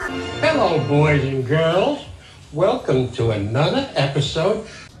Hello, boys and girls. Welcome to another episode.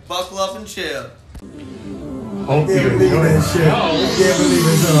 Buckle up and chill. Hope you enjoy the show. I can't believe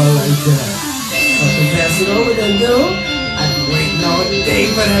it's all like that. I can pass it over then, dude. I've been waiting all day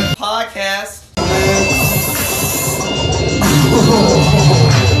for that Podcast.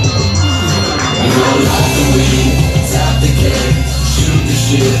 Tap the cake, shoot the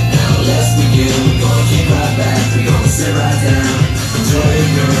shit, now let's begin. We're gonna kick right back, we're gonna sit right down. Enjoy it,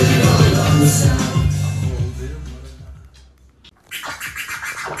 girl, you're gonna love the sound.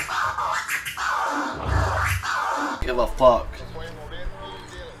 Give a fuck.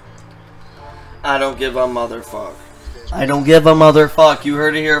 I don't give a motherfuck. I don't give a motherfuck. You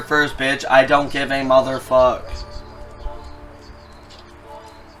heard it here first, bitch. I don't give a motherfuck.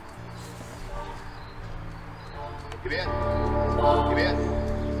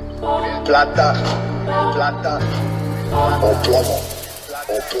 Plata, plata, o plomo,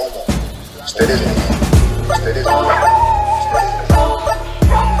 o plomo. Ustedes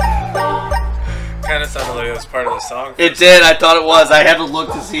Kind of sounded like it was part of the song. It did. I thought it was. I had to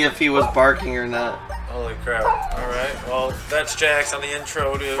look to see if he was barking or not. Holy crap. Alright, well, that's Jax on the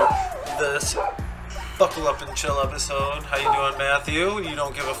intro to this Buckle Up and Chill episode. How you doing, Matthew? You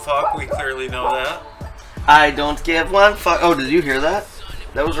don't give a fuck. We clearly know that. I don't give one fuck. Oh, did you hear that?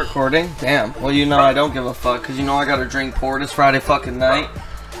 That was recording? Damn. Well, you know I don't give a fuck, because you know I gotta drink port. It's Friday fucking night.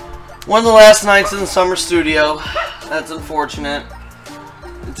 One of the last nights in the summer studio. That's unfortunate.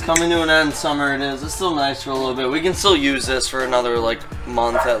 It's coming to an end, summer it is. It's still nice for a little bit. We can still use this for another,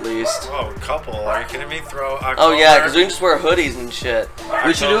 month at least. Oh, couple. Are you kidding me? Throw October. Oh, yeah, because we can just wear hoodies and shit.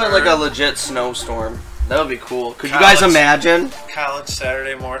 We should do it like a October. legit snowstorm. That would be cool. Could you guys imagine? College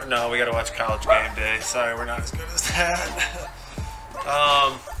Saturday morning. No, we gotta watch College Game Day. Sorry, we're not as good as that.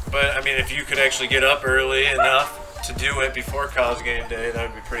 But, I mean, if you could actually get up early enough to do it before College Game Day, that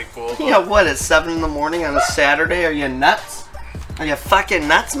would be pretty cool. But Yeah, what, it's 7 in the morning on a Saturday? Are you nuts? Are you fucking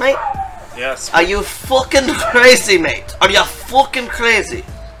nuts, mate? yes. Are you fucking crazy, mate? Are you fucking crazy?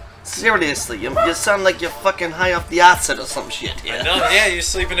 Seriously, you sound like you're fucking high off the acid or some shit here. No, yeah, you're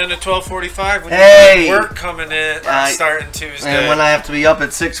sleeping in at 12:45 when Hey! you have work coming in starting Tuesday. And when I have to be up at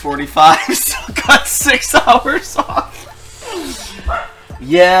 6:45, still got 6 hours off.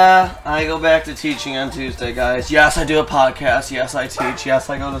 Yeah, I go back to teaching on Tuesday, guys. Yes, I do a podcast. Yes, I teach. Yes,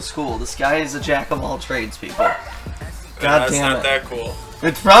 I go to school. This guy is a jack of all trades, people. God That's damn not it. that cool.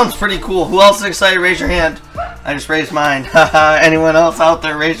 It sounds pretty cool. Who else is excited? Raise your hand. I just raised mine. Haha. Anyone else out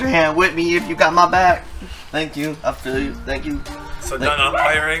there? Raise your hand with me if you got my back. Thank you. I feel you. Thank you. So done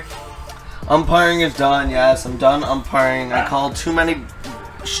umpiring? Umpiring is done. Yes, I'm done umpiring. I called too many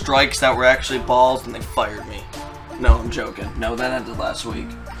strikes that were actually balls, and they fired me. No, I'm joking. No, that ended last week.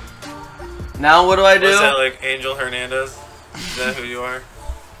 Now what do I do? Was that like Angel Hernandez? Is that who you are?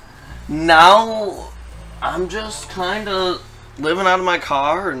 Now I'm just kind of living out of my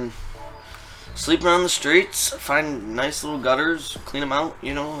car and sleeping on the streets. Find nice little gutters, clean them out.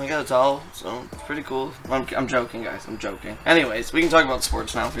 You know, I got a towel, so it's pretty cool. I'm joking, guys. I'm joking. Anyways, we can talk about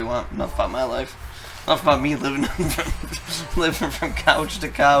sports now if you want. Enough about my life. Enough about me living from couch to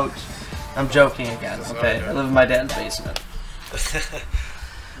couch. I'm joking again. Okay, I live in my dad's basement.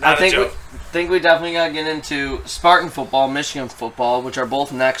 Not a joke. think we definitely gotta get into Spartan football, Michigan football, which are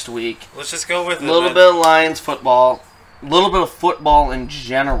both next week. Let's just go with it. A little bit of Lions football, a little bit of football in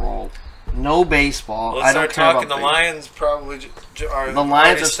general. No baseball. Let's I don't start care talking. about The baseball. Lions probably are. The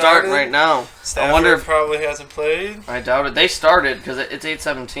Lions are starting right now. Stafford I wonder if probably hasn't played. I doubt it. They started because it's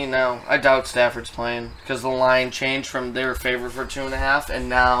 8:17 now. I doubt Stafford's playing because the line changed from they were favored for 2.5 and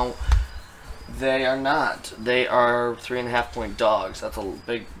now they are not. They are 3.5-point dogs. That's a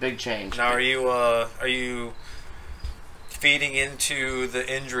big change. Now, are you feeding into the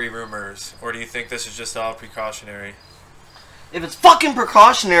injury rumors, or do you think this is just all precautionary? If it's fucking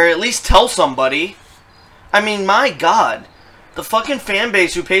precautionary, at least tell somebody. I mean, my God. The fucking fan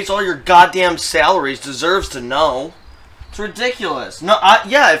base who pays all your goddamn salaries deserves to know. It's ridiculous. No,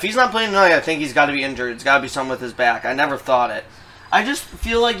 yeah, if he's not playing tonight, I think he's got to be injured. It's got to be something with his back. I never thought it. I just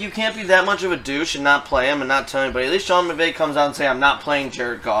feel like you can't be that much of a douche and not play him and not tell anybody. At least Sean McVay comes out and say, I'm not playing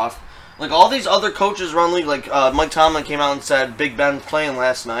Jared Goff. Like, all these other coaches around the league, like Mike Tomlin came out and said, Big Ben's playing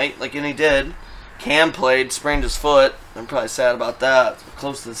last night. Like, and he did. Cam played, sprained his foot. I'm probably sad about that.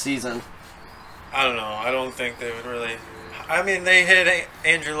 Close to the season. I don't know. I don't think they would really. I mean, they hid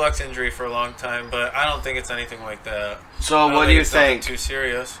Andrew Luck's injury for a long time, but I don't think it's anything like that. So what do you it's nothing think? Too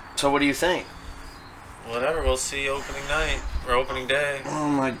serious. So what do you think? Whatever. We'll see opening night or opening day. Oh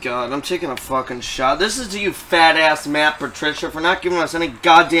my God, I'm taking a fucking shot. This is to you fat ass Matt Patricia for not giving us any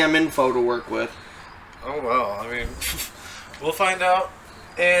goddamn info to work with. Oh well. I mean, we'll find out.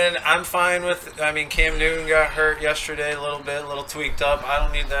 And I'm fine with. I mean, Cam Newton got hurt yesterday a little tweaked up. I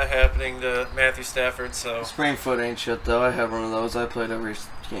don't need that happening to Matthew Stafford. So. Sprained foot ain't shit though. I have one of those. I played every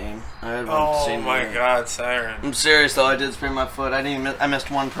game. I had one. Oh my God, Siren! I'm serious though. I did sprain my foot. I missed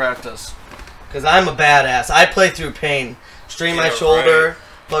one practice. Cause I'm a badass. I play through pain. Strained my shoulder. Right.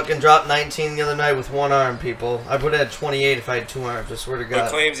 Fucking dropped 19 the other night with one arm, people. I would have had 28 if I had two arms. I swear to But God.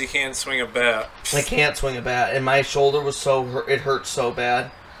 claims he can't swing a bat. I can't swing a bat, and my shoulder was it hurt so bad.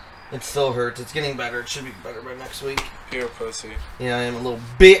 It still hurts. It's getting better. It should be better by next week. Pure pussy. Yeah, I am a little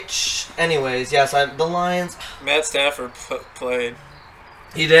bitch. Anyways, yes, the Lions. Matt Stafford played.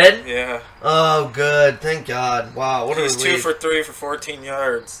 He did? Yeah. Oh, good. Thank God. Wow, what a He's 2 relief. for 3 for 14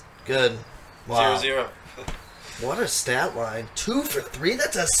 yards. Good. Wow. 0-0. What a stat line. 2 for 3?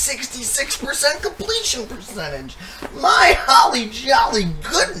 That's a 66% completion percentage. My holly jolly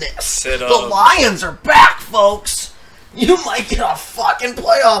goodness. Sit The up. Lions are back, folks. You might get a fucking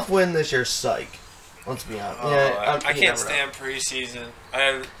playoff win this year, psych. Let's be honest. I can't stand preseason.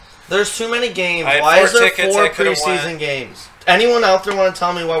 There's too many games. I had Why is 4 there tickets, 4 I could've preseason went. games? Anyone out there want to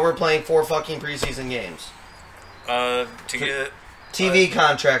tell me why we're playing 4 fucking preseason games? To get TV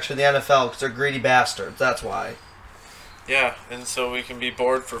contracts for the NFL because they're greedy bastards. That's why. yeah, and so we can be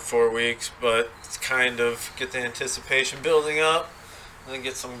bored for 4 weeks, but it's kind of get the anticipation building up, and then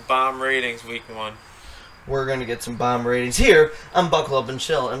get some bomb ratings week 1. We're going to get some bomb ratings here on Buckle Up and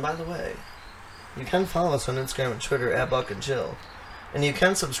Chill. And by the way, you can follow us on Instagram and Twitter at Buck and Chill. And you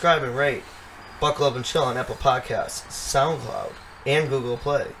can subscribe and rate Buckle Up and Chill on Apple Podcasts, SoundCloud, and Google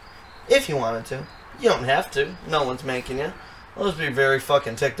Play. If you wanted to. You don't have to. No one's making you. I'll just be very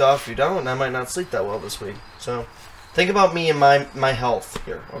fucking ticked off if you don't, and I might not sleep that well this week. So, think about me and my health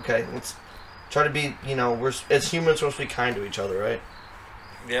here, okay? Let's try to be, we're as humans supposed to be kind to each other, right?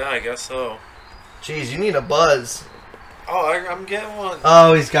 Yeah, I guess so. Jeez, you need a buzz. Oh, I'm getting one.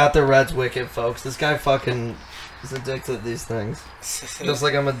 Oh, he's got the Reds wicked, folks. This guy fucking is addicted to these things. Just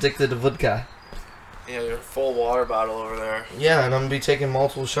like I'm addicted to vodka. Yeah, your full water bottle over there. Yeah, and I'm gonna be taking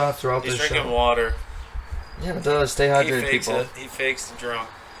multiple shots throughout He's this drinking show. water. Yeah, it does. Stay He hydrated, fakes people. it. He fakes the drunk.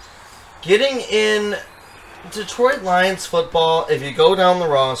 Getting in Detroit Lions football, if you go down the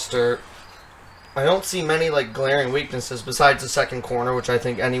roster, I don't see many glaring weaknesses besides the second corner, which I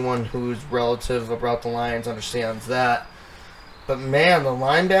think anyone who's relative about the Lions understands that. But man, the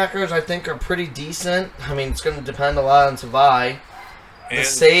linebackers I think are pretty decent. I mean, it's going to depend a lot on Tavai. The And,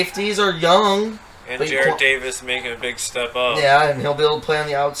 safeties are young. and but you Jared can't- Davis making a big step up. Yeah, and he'll be able to play on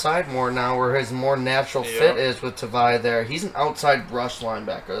the outside more now, where his more natural Yeah. fit is with Tavai there. He's an outside rush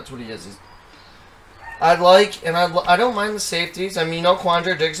linebacker. That's what he is. I don't mind the safeties. I mean,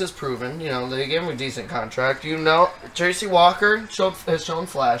 Quandre Diggs has proven. They gave him a decent contract. Tracy Walker has shown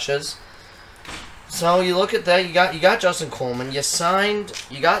flashes. So you look at that. You got Justin Coleman. You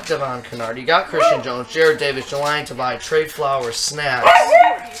got Devon Kennard. You got Christian Jones, Jared Davis, Jelani Tavai, Trey Flowers,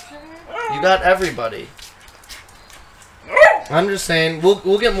 Snacks. You got everybody. I'm just saying,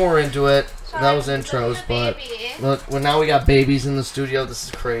 we'll get more into it. That was intros, but look, now we got babies in the studio. This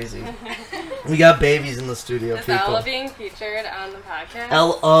is crazy. We got babies in the studio, Is people. Ella being featured on the podcast?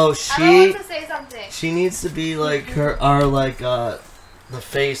 Oh, Ella wants to say something. she needs to be like the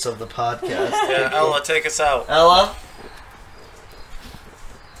face of the podcast. Yeah, Ella, take us out. Ella.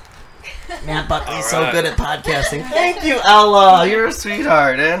 Man, Buckley's so Alright. good at podcasting. Thank you, Ella. You're a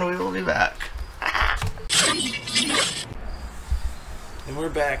sweetheart, and we will be back. And we're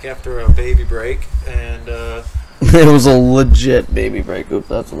back after a baby break, and It was a legit baby break. Oop,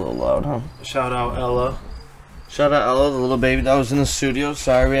 that's a little loud, huh? shout out Ella. Shout out Ella, the little baby that was in the studio.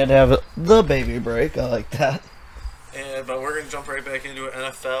 Sorry we had to have the baby break. I like that. But we're going to jump right back into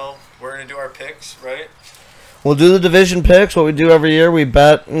NFL. We're going to do our picks, right? We'll do the division picks. What we do every year, we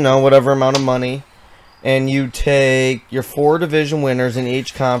bet, whatever amount of money. And you take your 4 division winners in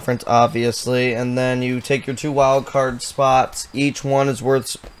each conference, obviously. And then you take your 2 wild card spots. Each one is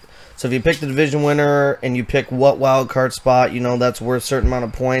worth... So if you pick the division winner and you pick what wild card spot, that's worth a certain amount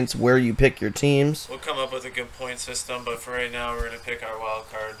of points, where you pick your teams. We'll come up with a good point system, but for right now, we're going to pick our wild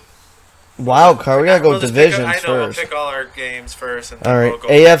card. Wild card, we gotta go We'll just pick- divisions I know, first. we'll pick all our games first. And then Alright, we'll go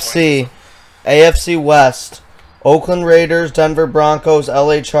with the AFC. point AFC West. Oakland Raiders, Denver Broncos,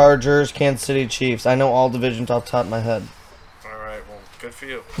 LA Chargers, Kansas City Chiefs. I know all divisions off the top of my head. system. Alright, well, good for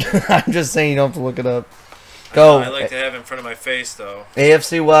you. I'm just saying you don't have to look it up. Go. I like to have it in front of my face, though.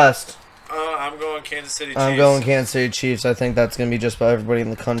 AFC West. I'm going Kansas City Chiefs. I'm going Kansas City Chiefs. I think that's going to be just about everybody in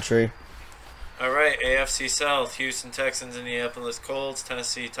the country. Alright, AFC South. Houston Texans, Indianapolis Colts,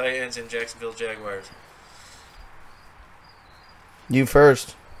 Tennessee Titans, and Jacksonville Jaguars. You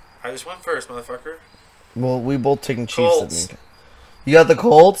first. I just went first, motherfucker. Well, we both taking Chiefs. Colts. You got the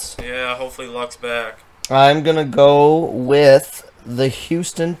Colts? Yeah, hopefully Luck's back. I'm going to go with the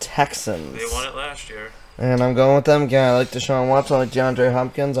Houston Texans. They won it last year. And I'm going with them again. I like Deshaun Watson. I like DeAndre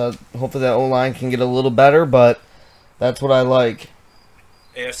Hopkins. Hopefully that O-line can get a little better, but that's what I like.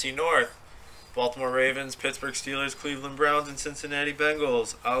 AFC North. Baltimore Ravens, Pittsburgh Steelers, Cleveland Browns, and Cincinnati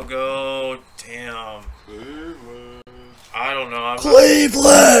Bengals. I'll go... Damn. I don't know.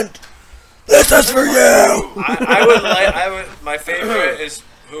 Cleveland! This is for you! I would. My favorite is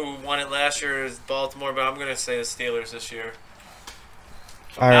who won it last year is Baltimore, but I'm going to say the Steelers this year.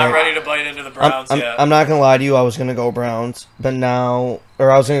 Not ready to bite into the Browns yet. I'm not going to lie to you. I was going to go Browns, but now...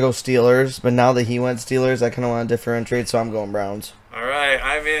 Or I was going to go Steelers, but now that he went Steelers, I kind of want to differentiate, so I'm going Browns. All right.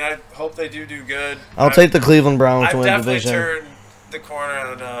 I mean, I hope they do good. I'll take the Cleveland Browns to win the I've division. definitely turned the corner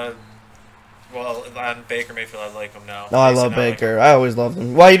on, on Baker Mayfield. I like him now. No, I love Baker. I always loved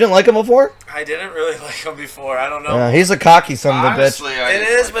him. Why, you didn't like him before? I didn't really like him before. I don't know. Yeah, he's a cocky son of a bitch. It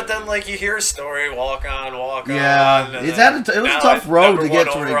is, but then like you hear a story, walk on. Yeah, it was a tough road to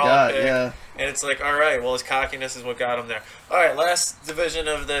get to where he got. Yeah, and it's like, all right, well, his cockiness is what got him there. All right, last division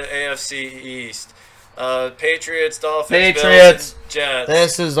of the AFC East: Patriots, Dolphins, Bills, and Jets.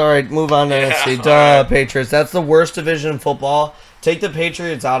 This is all right. Move on to NFC. Duh, Patriots. That's the worst division in football. Take the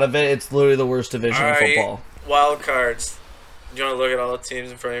Patriots out of it. It's literally the worst division in football. Wild cards. Do you want to look at all the teams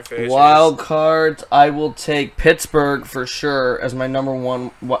in front of your face? Wild cards. I will take Pittsburgh for sure as my number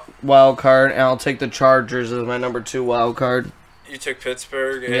one wild card, and I'll take the Chargers as my number 2 wild card. You took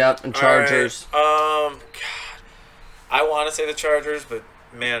Pittsburgh. Yep, and Chargers. Right. God, I want to say the Chargers, but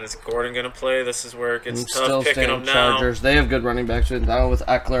man, is Gordon gonna play? This is where it gets tough picking them now. Chargers. They have good running backs with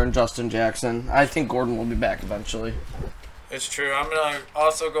Eckler and Justin Jackson. I think Gordon will be back eventually. It's true. I'm gonna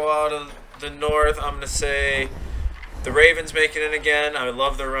also go out of the North. I'm gonna say the Ravens making it again. I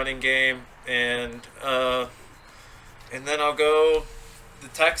love their running game, and then I'll go the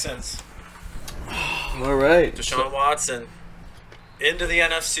Texans. All right. Deshaun Watson into the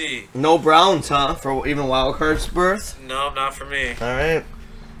NFC. No Browns, huh? For even wild cards berth? No, not for me. All right.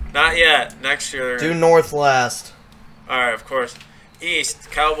 Not yet. Next year. Do North last. All right, of course. East: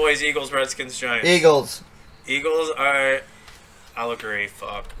 Cowboys, Eagles, Redskins, Giants. Eagles. Eagles. All right. I'll agree.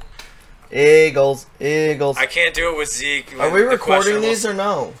 Fuck. Eagles. I can't do it with Zeke. Are we recording these or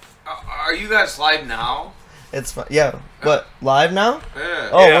no? Are you guys live now? It's fine. Yeah. What? Live now? Yeah.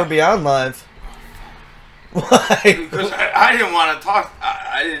 Oh, we're beyond live. Why? Because I didn't want to talk.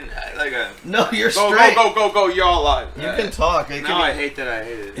 I didn't like a. No, you're go, straight. Go! You're all live. You can talk. I hate that. I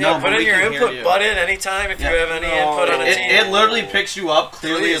hate it. Yeah, No, put in your input button anytime if you have any input on a team. It literally picks you up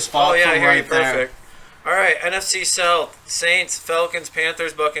clearly as fuck. Oh yeah, I from hear you right there. perfect. All right, NFC South: Saints, Falcons,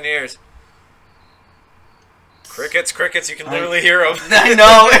 Panthers, Buccaneers. Crickets. You can literally hear them. I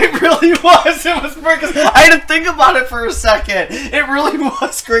know, it really was. It was crickets. I had to think about it for a second. It really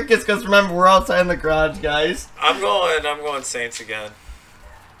was crickets because remember, we're outside in the garage, guys. I'm going Saints again.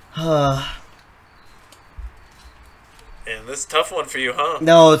 And this is a tough one for you, huh?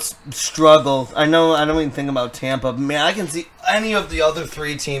 No, it's struggle. I know. I don't even think about Tampa. Man, I can see any of the other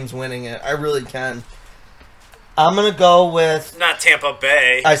 3 teams winning it. I really can. I'm gonna go with not Tampa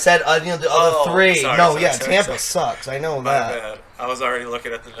Bay. I said the other 3. Sorry, Tampa sucks. I know My that. bad. I was already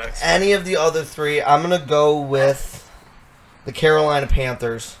looking at the next. Any of the other 3, I'm gonna go with the Carolina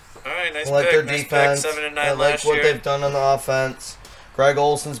Panthers. All right, nice I like pick. their Nice defense. pick. 7-9 I like last what year. they've done on the offense. Greg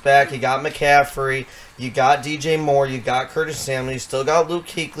Olson's back. You got McCaffrey. You got DJ Moore. You got Curtis Samuel. You still got Luke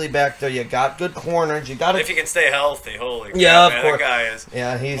Kuechly back there. You got good corners. You got if he can stay healthy, holy yeah, crap, of man, course. that guy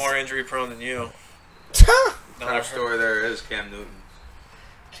is he's more injury prone than you. Our story there is Cam Newton.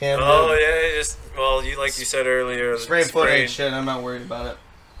 Oh yeah, you like you said earlier, sprain foot ain't shit. I'm not worried about it.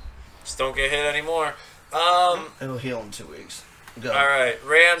 Just don't get hit anymore. It'll heal in 2 weeks. Go. All right,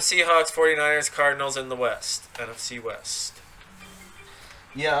 Rams, Seahawks, 49ers, Cardinals in the West, NFC West.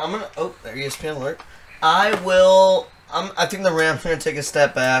 Yeah, I'm gonna. Oh, there ESPN alert. I will. I think the Rams are gonna take a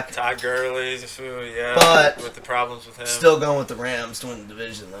step back. Todd Gurley, yeah, but with the problems with him. Still going with the Rams to win the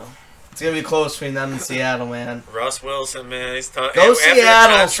division though. It's gonna be close between them and Seattle, man. Russ Wilson, man, he's tough. Go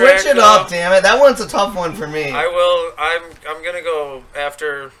Seattle, switch it up, damn it. That one's a tough one for me. I will. I'm gonna go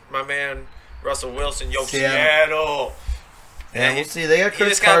after my man Russell Wilson. Yo, Seattle. Yeah, we'll see. They got Chris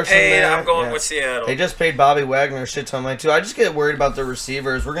just got Carson paid. there. I'm going with Seattle. They just paid Bobby Wagner a shit ton of money too. I just get worried about the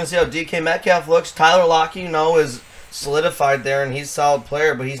receivers. We're gonna see how DK Metcalf looks. Tyler Lockett, is solidified there, and he's a solid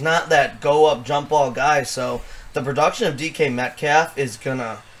player, but he's not that go up jump ball guy. So the production of DK Metcalf is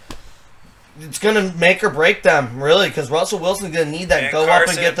gonna make or break them, really, because Russell Wilson's gonna need that go up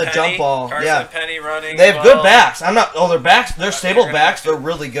and get the jump ball. Carson Penny running. They have good backs. Their backs. They're stable backs. They're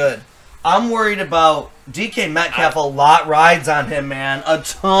really good. I'm worried about DK Metcalf. A lot rides on him, man. A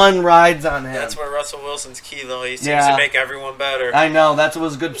ton rides on him. That's where Russell Wilson's key, though. He seems Yeah. to make everyone better. I know. That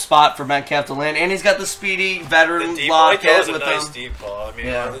was a good spot for Metcalf to land. And he's got the speedy veteran The deep ball, he block throws a with nice him. deep ball. I mean,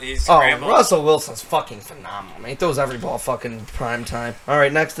 Yeah. he's Oh, scrambling. Russell Wilson's fucking phenomenal, man. He throws every ball fucking prime time. All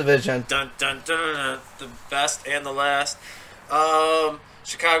right, next division. Dun, dun, dun, dun, the best and the last.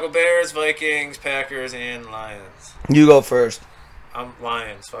 Chicago Bears, Vikings, Packers, and Lions. You go first. I'm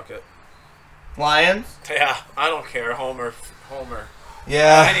Lions. Fuck it. Lions? Yeah, I don't care. Homer.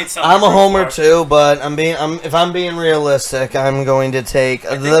 Yeah, I need something I'm a to root homer for. too, but if I'm being realistic, I'm going to take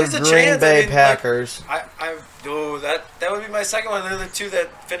the there's a Green chance, Bay I mean, like, Packers. That would be my second one. They're the two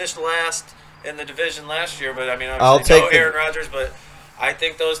that finished last in the division last year. But I mean, I'll obviously take no the- Aaron Rodgers, but I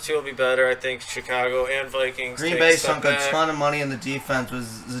think those two will be better. I think Chicago and Vikings. Green take Bay a step sunk a back. ton of money in the defense with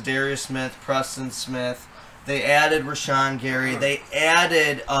Zadarius Smith, Preston Smith. They added Rashawn Gary. They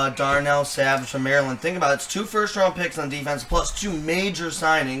added Darnell Savage from Maryland. Think about it. It's 2 first-round picks on defense plus 2 major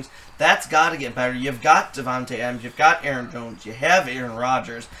signings. That's got to get better. You've got Devontae Adams. You've got Aaron Jones. You have Aaron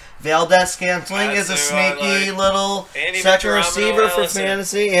Rodgers. Valdez Scantling is a That's who I sneaky like. little And even second Geronimo receiver for Allison.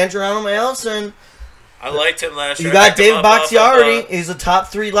 fantasy. And Geronimo Allison. I liked him last year. You I got picked him David up off of, Bakhtiari. He's a top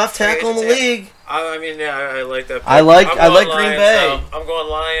 3 left free tackle in the agency. league. I mean, yeah, I like that. Pick. I like I'm going Green Lions Bay. now. I'm going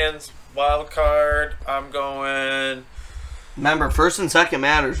Lions. Wild card. I'm going. Remember, first and second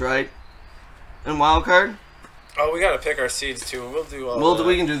matters, right? And wild card? Oh, we got to pick our seeds too. We'll do all that.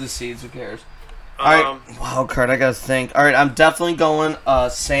 We can do the seeds. Who cares? All right, wild card. I gotta think. All right, I'm definitely going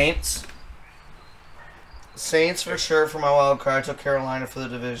Saints. Saints for sure for my wild card. I took Carolina for the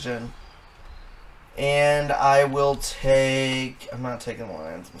division, and I will take. I'm not taking the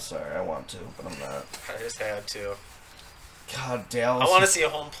Lions. I'm sorry. I want to, but I'm not. I just had to. God, Dallas. I want to see a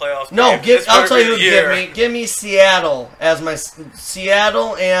home playoff. No, game. This I'll tell better you be who the year. give me. Give me Seattle as my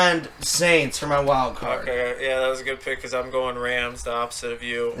Seattle and Saints for my wild card. Okay, yeah, that was a good pick because I'm going Rams, the opposite of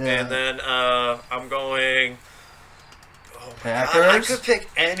you, Yeah. and then I'm going. Oh my Packers? God, I could pick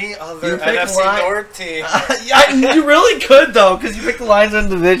any other You pick NFC Li- North team. Yeah, you really could though, because you picked the Lions in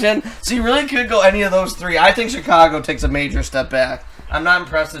the division, so you really could go any of those 3. I think Chicago takes a major step back. I'm not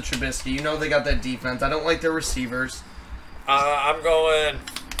impressed with Trubisky. You know they got that defense. I don't like their receivers. I'm going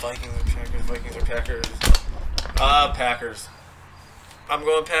Vikings or Packers. Vikings or Packers. Packers. I'm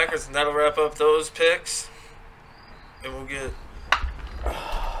going Packers, and that'll wrap up those picks. And we'll get.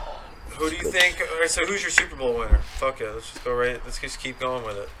 Who do you think? All right, so who's your Super Bowl winner? Fuck it. Let's just go right. Let's just keep going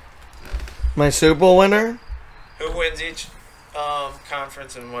with it. My Super Bowl winner? Who wins each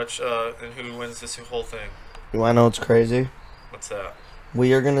conference and and who wins this whole thing? You want to know what's crazy? What's that?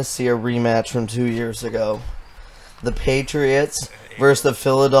 We are going to see a rematch from 2 years ago. The Patriots versus the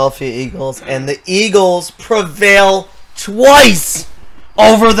Philadelphia Eagles, and the Eagles prevail twice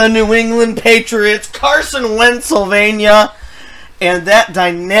over the New England Patriots. Carson Wentz, Sylvania, and that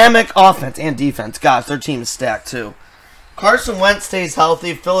dynamic offense and defense. Gosh, their team is stacked too. Carson Wentz stays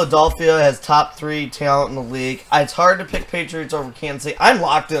healthy. Philadelphia has top 3 talent in the league. It's hard to pick Patriots over Kansas City. I'm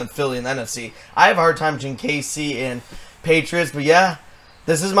locked in Philly in the NFC. I have a hard time between KC and Patriots, but yeah.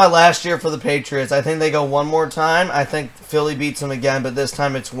 This is my last year for the Patriots. I think they go one more time. I think Philly beats them again, but this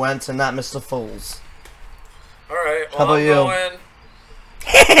time it's Wentz and not Mr. Foles. All right. Well, How about I'm you? Going,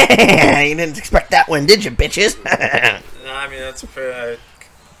 You didn't expect that one, did you, bitches? no, I mean that's pretty.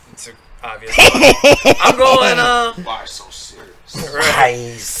 It's an obvious. One. I'm going. Why so serious?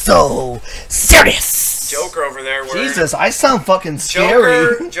 Right. So serious. Joker over there wearing. Jesus, I sound fucking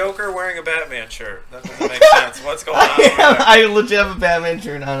scary. Joker wearing a Batman shirt. That doesn't make sense. What's going on over there? I legit have a Batman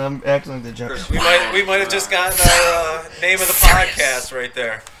shirt on. I'm acting like the Joker. We might have just gotten our name of the podcast right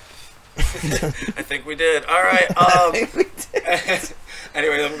there. I think we did. All right.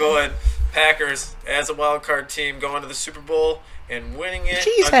 Anyway, I'm going Packers as a wild card team going to the Super Bowl and winning it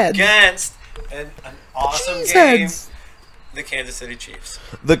against an awesome game. The Kansas City Chiefs.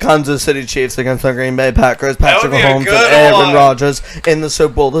 The Kansas City Chiefs against the Green Bay Packers. Patrick would be a Mahomes and good Aaron one. Rodgers in the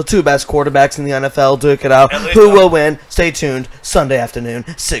Super Bowl. The 2 best quarterbacks in the NFL duke it out. At least Who one. will win? Stay tuned. Sunday afternoon,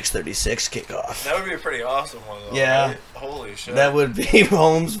 6:36 kickoff. That would be a pretty awesome one, though. Yeah. Right? Holy shit. That would be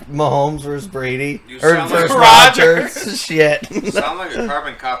Mahomes versus Brady. You Or sound versus like Rodgers. Shit. You sound like a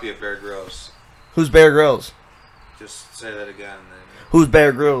carbon copy of Bear Grylls. Who's Bear Grylls? Just say that again. And then Who's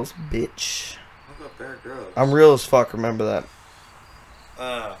Bear Grylls? Bitch. look up Bear Grylls. I'm real as fuck. Remember that.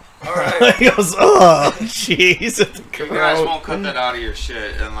 all right. He goes, oh, jeez. You guys won't cut that out of your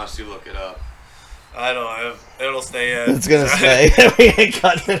shit unless you look it up. I don't know. It'll stay in. It's gonna stay. We ain't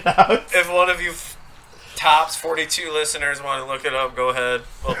cutting it out. If one of you tops 42 listeners want to look it up, go ahead.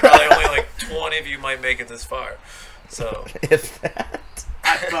 Well, probably only like 20 of you might make it this far. So If that.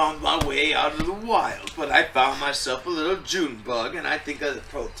 I found my way out of the wild, but I found myself a little June bug, and I think of the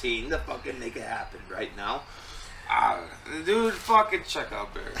protein to fucking make it happen right now. Dude, fucking check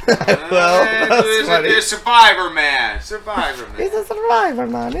out Barry. Well, that's dude, funny. he's a survivor man. Survivor man. He's a survivor,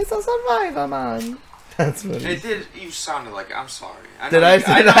 man. He's a survivor, man. That's funny. It did. You sounded like. I'm sorry. I Did know I you,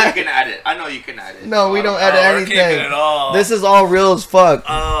 say I know that? you can edit. I know you can edit. No, we don't edit we're keeping anything. it all. This is all real as fuck.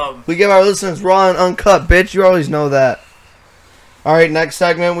 We give our listeners raw and uncut, bitch. You always know that. All right, next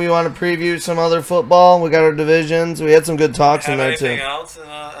segment, we want to preview some other football. We got our divisions. We had some good talks in Have there, too. anything else in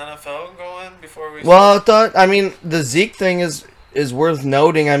NFL going before we Well, the Zeke thing is worth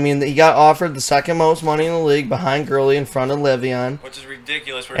noting. I mean, he got offered the second most money in the league behind Gurley in front of Le'Veon. Which is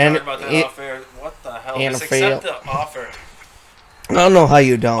ridiculous. We're And talking about that it- offer. What the hell? and Just a fail. accept the offer. I don't know how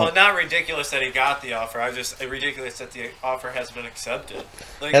you don't. Well, not ridiculous that he got the offer. Ridiculous that the offer hasn't been accepted.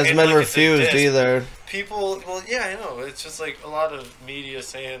 Like, Hasn't been it's a refused diss. either. People, well, yeah, I know. It's just like a lot of media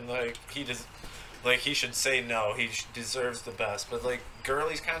saying like he should say no. He deserves the best. But like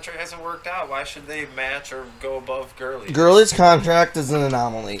Gurley's contract hasn't worked out. Why should they match or go above Gurley? Gurley's contract is an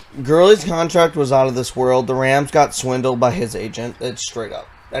anomaly. Gurley's contract was out of this world. The Rams got swindled by his agent. It's straight up.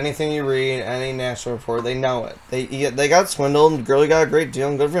 Anything you read, any national report, they know it. They got swindled, and Gurley got a great deal.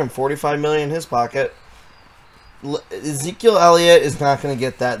 And good for him, $45 million in his pocket. Ezekiel Elliott is not going to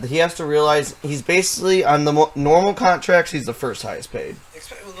get that. He has to realize he's basically on the normal contracts. He's the first highest paid.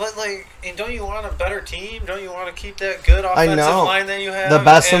 Like, and don't you want a better team? Don't you want to keep that good I offensive know. line that you have? The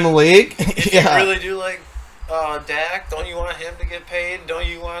best in And the league. If Yeah. you really do like Dak, don't you want him to get paid? Don't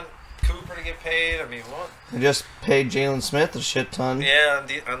you want Cooper to get paid? I mean, what? They just paid Jalen Smith a shit ton. Yeah,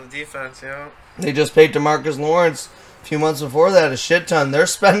 on the defense, yeah. They just paid DeMarcus Lawrence a few months before that a shit ton. They're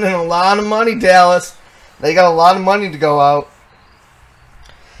spending a lot of money, Dallas. They got a lot of money to go out.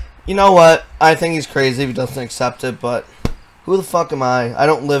 You know what? I think he's crazy if he doesn't accept it, but who the fuck am I? I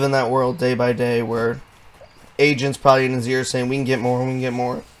don't live in that world day by day where agents probably in his ear saying, we can get more, we can get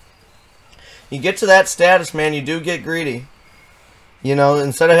more. You get to that status, man, you do get greedy. You know,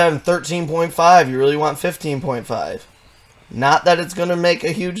 instead of having 13.5, you really want 15.5. Not that it's going to make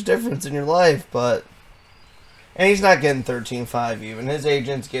a huge difference in your life, but... And he's not getting 13.5 even. His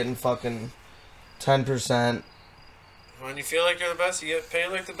agent's getting fucking 10%. When you feel like you're the best, you get paid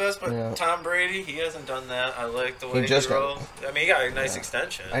like the best. But Yeah. Tom Brady, he hasn't done that. I like the way He just got- rolled. I mean, he got a nice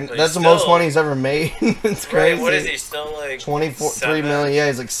extension. And but that's the he's most still- money he's ever made. It's crazy. Right, what is he still like? 24, 3 7? million. Yeah,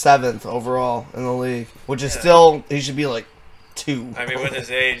 he's like 7th overall in the league, which is Yeah. still, he should be like 2. I mean, with his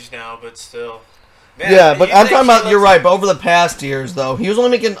age now, but still. Yeah, but you I'm think talking he about, you're looks- right, but over the past years, though, he was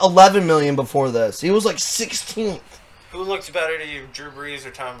only making 11 million before this. He was like 16th. Who looks better to you, Drew Brees or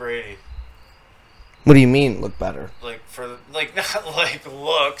Tom Brady? What do you mean, look better? Like like not like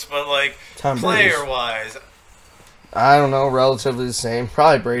looks, but like Tom Brady's- player wise. I don't know, relatively the same.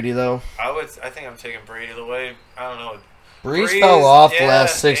 Probably Brady, though. I think I'm taking Brady the way I don't know. Breeze fell off the yeah,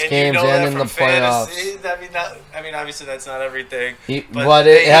 last 6 and games you know and that in the from playoffs. fantasy. I mean, obviously that's not everything. But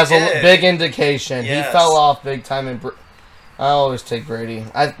it he has a did. big indication. Yes. He fell off big time. I always take Brady.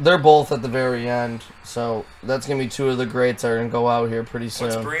 They're both at the very end, so that's gonna be 2 of the greats that are gonna go out here pretty soon.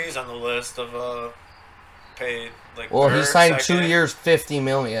 What's Breeze on the list of paid? Like, Well, he third, signed 2 second? years, $50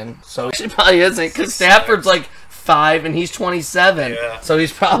 million. So he probably isn't, because Stafford's like 5 and he's 27. Yeah. So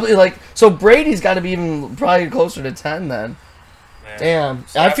he's probably like. So Brady's got to be even probably closer to 10 then. Man. Damn, I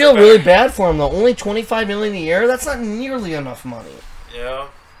Stafford feel really better- bad for him though. Only $25 million a year. That's not nearly enough money. Yeah,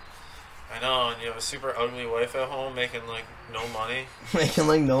 I know. And you have a super ugly wife at home making like no money. Making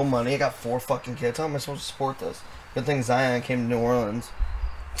like no money. I got 4 fucking kids. How am I supposed to support this? Good thing Zion came to New Orleans.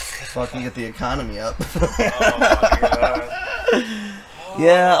 Fucking get the economy up. Oh my god.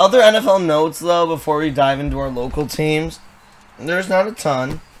 Yeah, other NFL notes though before we dive into our local teams. There's not a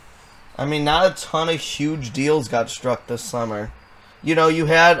ton. I mean, not a ton of huge deals got struck this summer. You know, you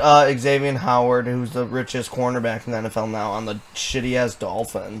had Xavier Howard, who's the richest cornerback in the NFL now, on the shitty-ass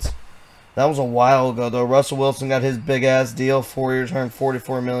Dolphins. That was a while ago, though. Russell Wilson got his big-ass deal, 4 years,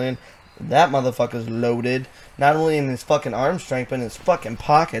 $144 million. That motherfucker's loaded. Not only in his fucking arm strength, but in his fucking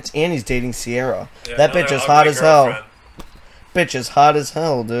pockets. And he's dating Sierra. Yeah, that bitch another is hot ugly as hell. girlfriend. Bitch is hot as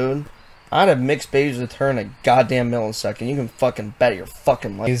hell, dude. I'd have mixed babies with her in a goddamn millisecond. You can fucking bet your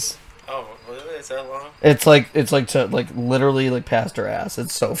fucking life. Oh, really? Is that long? It's like to literally like past her ass.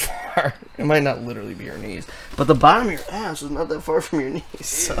 It's so far. It might not literally be her knees, but the bottom of your ass is not that far from your knees.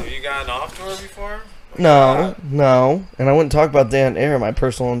 So. Have you gotten off to her before? No, and I wouldn't talk about that on air. My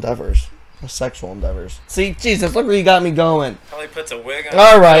personal endeavors, my sexual endeavors. See, Jesus, look where you got me going. Probably puts a wig on.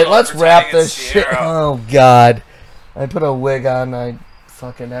 All right, Oh, let's pretending wrap this it's shit. Sierra. Oh God, I put a wig on. I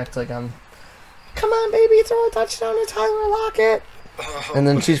fucking act like I'm. Come on, baby, throw a touchdown to Tyler Lockett. And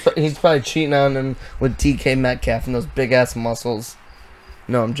then he's probably cheating on him with DK Metcalf and those big ass muscles.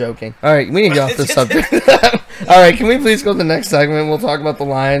 No, I'm joking. All right, we need to get off this subject. All right, can we please go to the next segment? We'll talk about the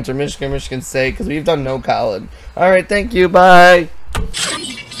Lions or Michigan State because we've done no college. All right, thank you. Bye.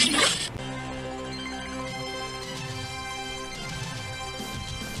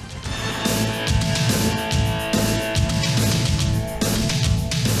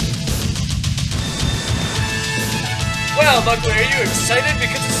 Well, Buckley, are you excited?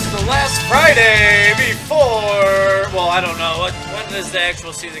 Because this is the last Friday before... Well, I don't know. When does the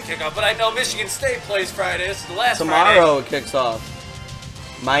actual season kick off? But I know Michigan State plays Friday. This is the last Tomorrow it kicks off.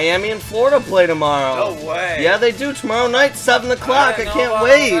 Miami and Florida play tomorrow. No way. Yeah, they do. Tomorrow night, 7 o'clock. I can't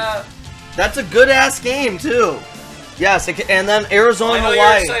wait. That's a good-ass game, too. Yes, and then Arizona, I know Hawaii.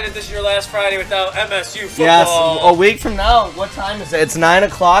 you're excited this is your last Friday without MSU football. Yes, a week from now. What time is it? It's 9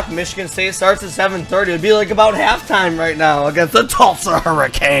 o'clock. Michigan State starts at 7:30. It'd be like about halftime right now against the Tulsa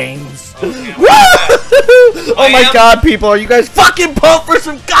Hurricanes. Oh my God, people. Are you guys fucking pumped for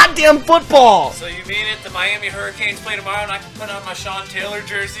some goddamn football? So you mean it? The Miami Hurricanes play tomorrow and I can put on my Sean Taylor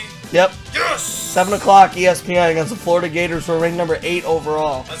jersey? Yep. Yes! 7 o'clock ESPN against the Florida Gators, who are ranked number 8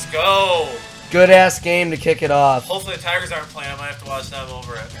 overall. Let's go. Good-ass game to kick it off. Hopefully the Tigers aren't playing. I might have to watch them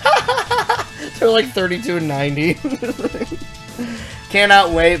over it. They're like 32-90.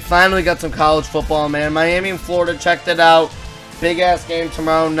 Cannot wait. Finally got some college football, man. Miami and Florida, checked it out. Big-ass game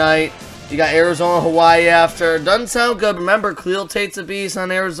tomorrow night. You got Arizona, Hawaii after. Doesn't sound good. Remember, Khalil Tate's a beast on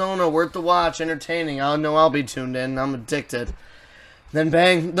Arizona. Worth the watch. Entertaining. I know I'll be tuned in. I'm addicted. Then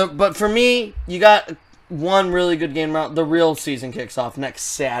bang. But for me, you got one really good game. The real season kicks off next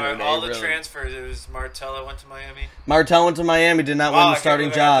Saturday. All the transfers. It was Martell went to Miami. Martell went to Miami. Did not win the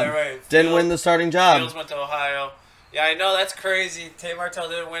starting job. Right. Didn't win the starting job. Fields went to Ohio. Yeah, I know. That's crazy. Tate Martell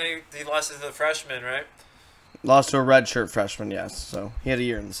didn't win. He lost to the freshman, right? Lost to a redshirt freshman, yes. So he had a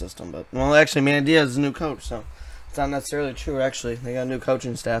year in the system. But, well, actually, Manny Diaz is a new coach, so it's not necessarily true, actually. They got a new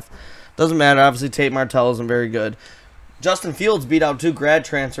coaching staff. Doesn't matter. Obviously, Tate Martell isn't very good. Justin Fields beat out 2 grad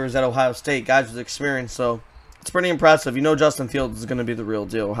transfers at Ohio State, guys with experience, so it's pretty impressive. You know Justin Fields is going to be the real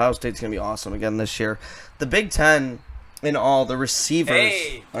deal. Ohio State's going to be awesome again this year. The Big Ten, in all, the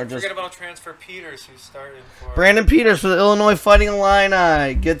receivers are just... forget about transfer Peters, who's starting for... Brandon Peters for the Illinois Fighting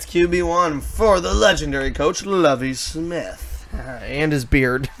Illini gets QB1 for the legendary coach Lovie Smith. And his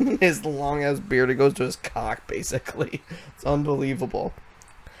beard. His long-ass beard. It goes to his cock, basically. It's unbelievable.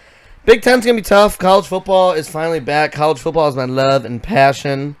 Big Ten's going to be tough. College football is finally back. College football is my love and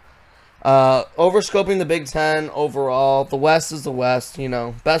passion. Overscoping the Big Ten overall. The West is the West, you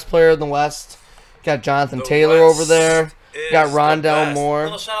know. Best player in the West. Got Jonathan Taylor over there. Got Rondell Moore. A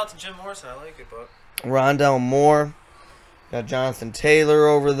little shout out to Jim Morrison. I like it, but Rondell Moore. Got Jonathan Taylor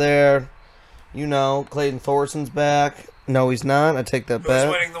over there. You know, Clayton Thorson's back. No, he's not. I take that back.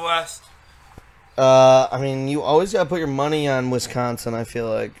 Who's winning the West? I mean, you always got to put your money on Wisconsin, I feel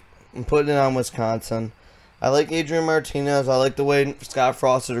like. I'm putting it on Wisconsin. I like Adrian Martinez. I like the way Scott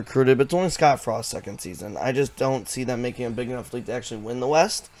Frost is recruited, but it's only Scott Frost's second season. I just don't see them making a big enough league to actually win the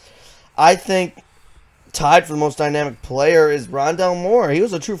West. I think tied for the most dynamic player is Rondell Moore. He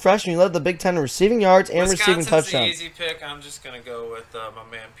was a true freshman. He led the Big Ten in receiving yards and receiving touchdowns. Wisconsin's the easy pick. I'm just going to go with my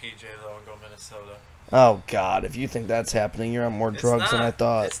man PJ, though, and go Minnesota. Oh, God. If you think that's happening, you're on more drugs than I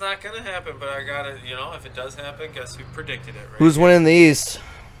thought. It's not going to happen, but I got to, if it does happen, guess who predicted it, right? Who's winning the East?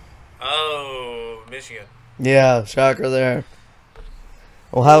 Oh, Michigan. Yeah, shocker there.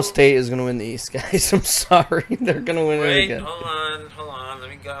 Ohio State is going to win the East, guys. I'm sorry. They're going to win it again. Hold on. Let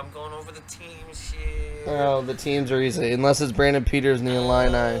me go. I'm going over the teams here. Oh, the teams are easy. Unless it's Brandon Peters and the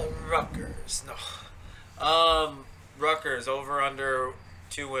Illini. Rutgers. No. Rutgers, over under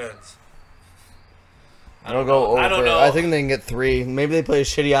 2 wins. I'll go over. I don't know. I think they can get 3. Maybe they play a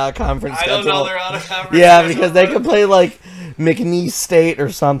shitty out-of-conference schedule. I don't know. They're out of conference. Yeah, because they could play, like, McNeese State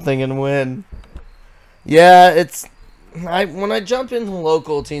or something and win. Yeah, it's... when I jump into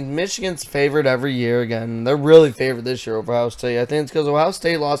local teams, Michigan's favored every year again. They're really favored this year over Ohio State. I think it's because Ohio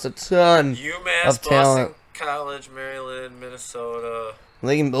State lost a ton UMass, of talent. Boston College, Maryland, Minnesota.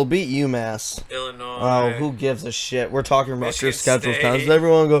 They'll beat UMass. Illinois. Oh, who gives a shit? We're talking Rutgers schedules now. Does State.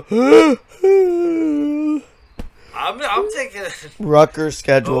 everyone go... I'm taking Rutgers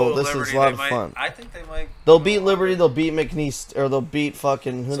schedule. Oh, this Liberty, is a lot of might, fun. I think they might. They'll beat Liberty. They'll beat McNeese, or they'll beat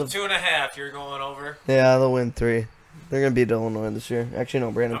fucking. So 2.5. You're going over. Yeah, they'll win 3. They're gonna beat Illinois this year. Actually,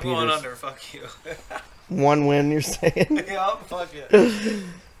 no, Brandon Peters. I'm going under. Fuck you. 1 win, you're saying? Yeah, fuck it.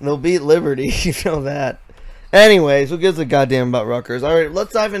 They'll beat Liberty. You know that. Anyways, who gives a goddamn about Rutgers? All right,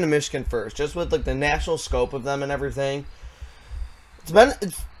 let's dive into Michigan first, just with like the national scope of them and everything.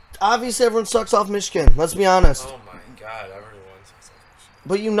 It's obviously everyone sucks off Michigan. Let's be honest. Oh my God, everyone's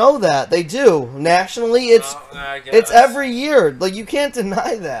But you know that. They do. Nationally, it's every year. Like, you can't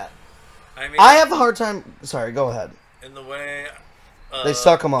deny that. I mean, I have a hard time... Sorry, go ahead. In the way... they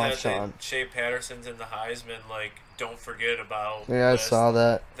suck him off, Sean. Shea Patterson's in the Heisman, like, don't forget about... Yeah, I saw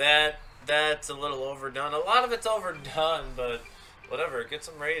that. That's a little overdone. A lot of it's overdone, but whatever. Get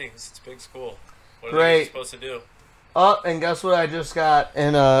some ratings. It's a big school. What are they supposed to do? Oh, and guess what I just got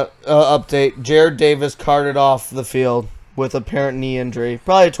in a update? Jared Davis carted off the field with apparent knee injury.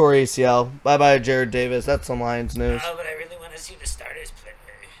 Probably tore ACL. Bye-bye, Jared Davis. That's some Lions news. Oh, but I really want to see the starters play.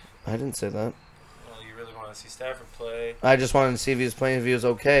 I didn't say that. Well, you really want to see Stafford play. I just wanted to see if he was playing, if he was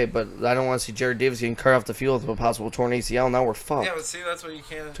okay, but I don't want to see Jared Davis getting carted off the field with a possible torn ACL. Now we're fucked. Yeah, but see, that's what you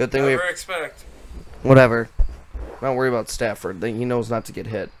can't never expect. Whatever. Not worry about Stafford. He knows not to get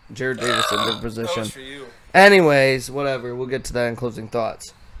hit. Jared Davis in a good position. That was for you. Anyways, whatever. We'll get to that in closing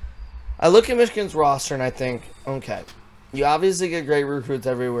thoughts. I look at Michigan's roster and I think, okay, you obviously get great recruits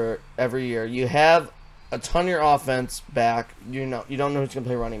every year. You have a ton of your offense back. You don't know who's going to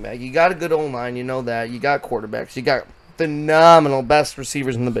play running back. You got a good O-line. You know that. You got quarterbacks. You got phenomenal best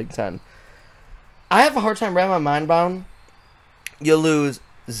receivers in the Big Ten. I have a hard time wrapping my mind around. You lose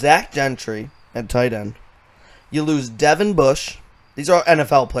Zach Gentry at tight end. You lose Devin Bush. These are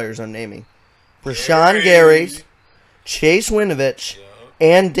NFL players I'm naming. Rashawn Gary, Chase Winovich,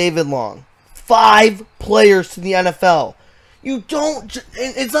 and David Long. 5 players to the NFL. You don't...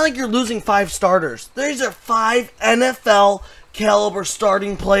 It's not like you're losing 5 starters. These are 5 NFL caliber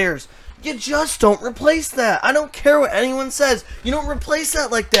starting players. You just don't replace that. I don't care what anyone says. You don't replace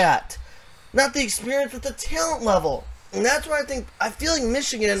that like that. Not the experience, but the talent level. And that's why I feel like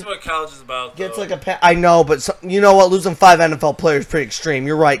Michigan... That's what college is about, though. Gets like a... I know, but you know what? Losing 5 NFL players is pretty extreme.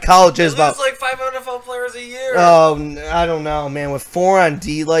 You're right. College is about... Lose like 5 NFL players a year. Oh, I don't know, man. With 4 on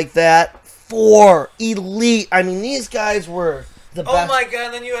D like that, 4 elite. I mean, these guys were the best. Oh my god!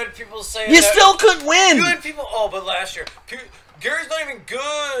 And then you had people saying you still could win. You had people. Oh, but last year, Gary's not even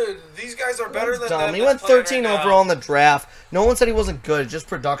good. These guys are better than them. He went 13 overall in the draft. No one said he wasn't good. Just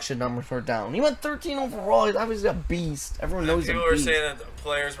production numbers were down. He went 13 overall. He's obviously a beast. Everyone knows he's a beast. People were saying that the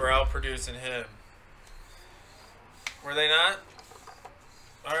players were outproducing him. Were they not?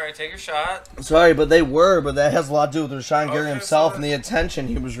 All right, take your shot. Sorry, but they were. But that has a lot to do with Rashawn Gary himself and the attention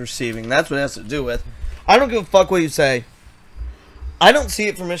he was receiving. That's what it has to do with. I don't give a fuck what you say. I don't see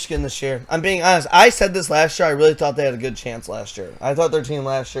it for Michigan this year. I'm being honest. I said this last year. I really thought they had a good chance last year. I thought their team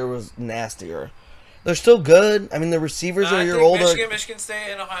last year was nastier. They're still good. I mean, the receivers are a year older. Michigan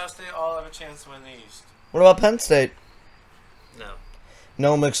State, and Ohio State all have a chance to win the East. What about Penn State? No.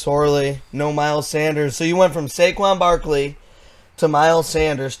 No McSorley. No Miles Sanders. So you went from Saquon Barkley to Miles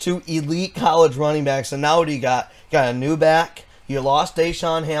Sanders, 2 elite college running backs, and now what do you got? You got a new back. You lost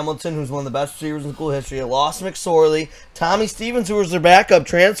Deshaun Hamilton, who's one of the best receivers in school history. You lost McSorley. Tommy Stevens, who was their backup,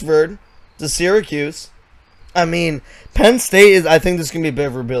 transferred to Syracuse. I mean, Penn State is... I think this is going to be a bit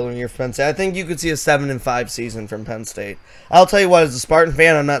of a rebuilding year for Penn State. I think you could see a 7-5 season from Penn State. I'll tell you what, as a Spartan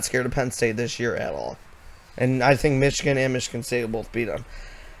fan, I'm not scared of Penn State this year at all. And I think Michigan and Michigan State will both beat them.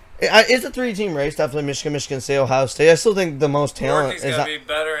 It's a 3-team race, definitely Michigan State, Ohio State. I still think the most talent is got to be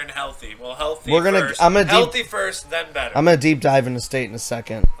better and healthy. Well, healthy first, then better. I'm gonna deep dive into State in a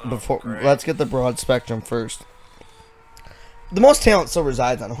second. Great. Let's get the broad spectrum first. The most talent still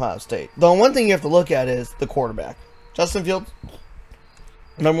resides on Ohio State. The one thing you have to look at is the quarterback. Justin Fields,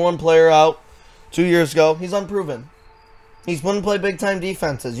 #1 player out 2 years ago. He's unproven. He's going to play big time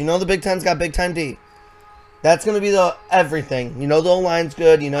defenses. You know the Big Ten's got big time D. That's going to be the everything. You know the O-line's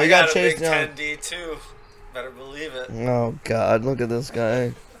good. You know you got Chase Young. I got a Big 10D too. Better believe it. Oh, God. Look at this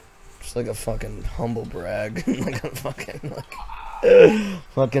guy. Just like a fucking humble brag. Like a fucking,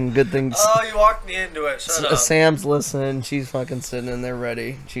 fucking good thing. Oh, you walked me into it. Shut up. Sam's listening. She's fucking sitting in there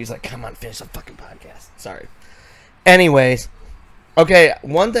ready. She's like, come on, finish the fucking podcast. Sorry. Anyways. Okay,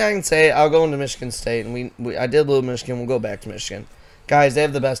 one thing I can say, I'll go into Michigan State. And I did little Michigan. We'll go back to Michigan. Guys, they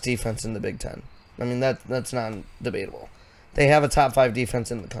have the best defense in the Big Ten. I mean, that's not debatable. They have a top 5 defense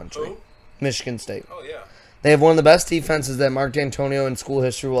in the country. Who? Michigan State. Oh, yeah. They have one of the best defenses that Mark D'Antonio in school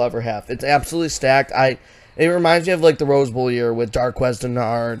history will ever have. It's absolutely stacked. It reminds me of like the Rose Bowl year with Darqueze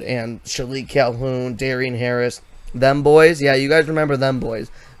Dennard and Shalik Calhoun, Darian Harris. Them boys, yeah, you guys remember them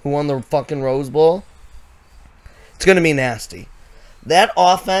boys who won the fucking Rose Bowl? It's going to be nasty. That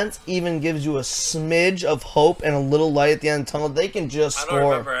offense even gives you a smidge of hope and a little light at the end of the tunnel. They can just score. I don't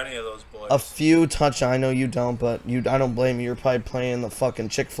remember any of those boys. A few touchdowns. I know you don't, but I don't blame you. You're probably playing the fucking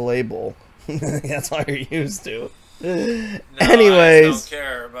Chick-fil-A Bowl. That's all you're used to. No, Anyways. I just don't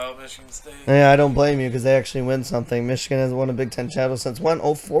care about Michigan State. Yeah, I don't blame you because they actually win something. Michigan has won a Big Ten title since when?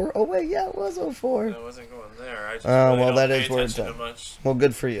 04? Oh, wait, yeah, it was 04. I wasn't going there. I just Oh, really well, don't that pay is where it's attention at. to much. Well,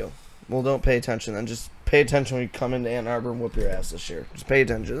 good for you. Well, don't pay attention then. Just pay attention when you come into Ann Arbor and whoop your ass this year. Just pay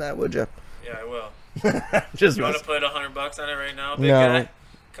attention to that, would you? Yeah, I will. Just You want mess- to put $100 on it right now, big No. guy?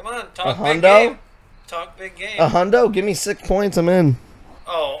 Come on, talk A big hundo? game. Talk big game. A hundo? Give me 6 points. I'm in.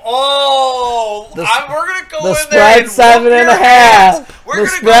 We're gonna go The in there spread's and 7.5. whoop your ass. We're The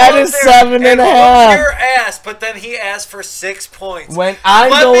gonna spread go in is there 7.5. and whoop your ass, but then he asked for 6 points. When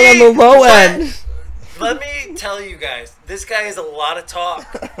I'm Let going me- on the low let- end. Let me tell you guys, this guy is a lot of talk.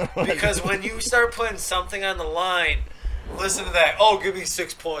 Because when you start putting something on the line, listen to that. Oh, give me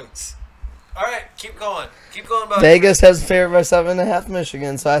 6 points. All right, keep going. Keep going about Vegas has favored by 7.5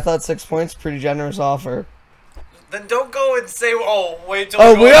 Michigan, so I thought 6 points pretty generous offer. Then don't go and say, "Oh, wait till."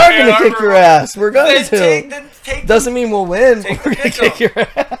 Oh, go we to are Ann going to kick Arbor." your ass. We're going Then take to. Doesn't mean we'll win. take We're the going to pick kick your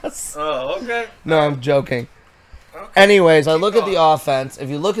ass. Oh, okay. No, I'm joking. Okay. Anyways, I Keep look at the going. offense. If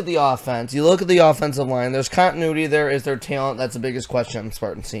you look at the offense, you look at the offensive line, there's continuity there. Is there talent? That's the biggest question on the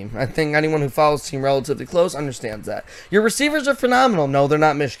Spartans team. I think anyone who follows the team relatively close understands that. Your receivers are phenomenal. No, they're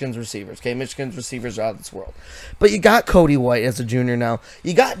not Michigan's receivers. Okay, Michigan's receivers are out of this world. But you got Cody White as a junior now.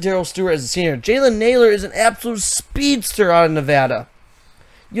 You got Darryl Stewart as a senior. Jalen Naylor is an absolute speedster out of Nevada.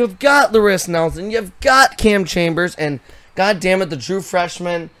 You've got Larissa Nelson. You've got Cam Chambers. And, god damn it, the true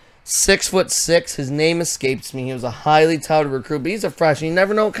freshman, 6'6". His name escapes me. He was a highly touted recruit, but he's a freshman. You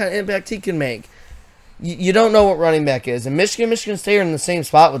never know what kind of impact he can make. You don't know what running back is. And Michigan State are in the same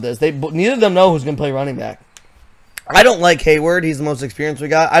spot with this. Neither of them know who's going to play running back. I don't like Hayward. He's the most experienced we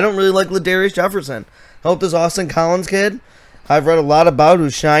got. I don't really like Ladarius Jefferson. I hope this Austin Collins kid, I've read a lot about, who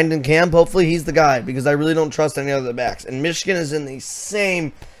shined in camp. Hopefully he's the guy, because I really don't trust any other backs. And Michigan is in the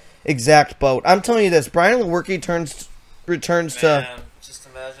same exact boat. I'm telling you this. Brian Lewerke returns to... Man, just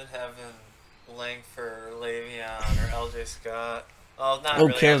imagine having Langford, Le'Veon, or L.J. Scott. Oh, not Who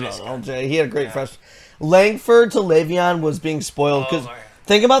really cares L.J. about Scott. LJ? He had a great Yeah. freshman. Langford to Le'Veon was being spoiled. Oh, Because my God.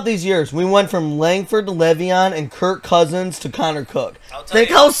 think about these years. We went from Langford to Le'Veon and Kirk Cousins to Connor Cook. I'll tell Think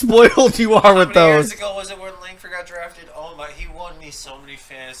you- how spoiled you are How with many years those. ago was it when Langford got drafted? Oh my, he won me so many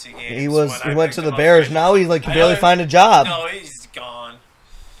fantasy games. He when went I to picked the him up Bears. fantasy. Now he can I barely know- find a job. No, he's gone.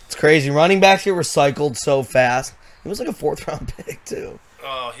 It's crazy. Running backs get recycled so fast. He was like a 4th round pick too.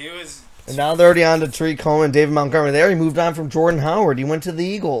 Oh, he was. And now they're already on to Tariq Coleman, David Montgomery. They already moved on from Jordan Howard. He went to the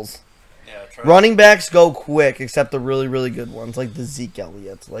Eagles. Yeah, true. Running backs go quick, except the really, really good ones, like the Zeke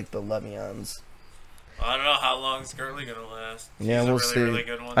Elliott's, like the Le'Veons. I don't know how long is Gurley gonna last. Yeah, He's we'll a really, see. really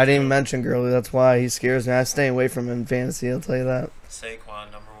good one I didn't even too. mention Gurley. That's why he scares me. I stay away from him in fantasy, I'll tell you that.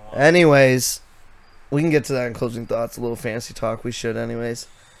 Saquon number 1. Anyways, we can get to that in closing thoughts. A little fantasy talk. We should, anyways.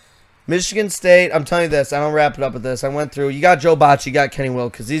 Michigan State, I'm telling you this. I don't wrap it up with this. I went through. You got Joe Bach, you got Kenny Will,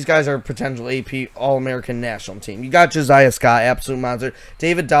 because these guys are potential AP All-American national team. You got Josiah Scott, absolute monster.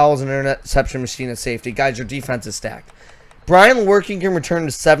 David Dowell's an interception machine at safety. Guys, your defense is stacked. Brian Lewerke can return to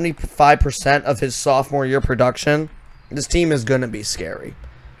 75% of his sophomore year production. This team is going to be scary.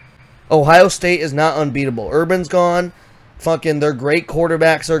 Ohio State is not unbeatable. Urban's gone. Fucking their great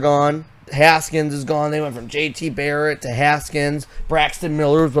quarterbacks are gone. Haskins is gone. They went from JT Barrett to Haskins. Braxton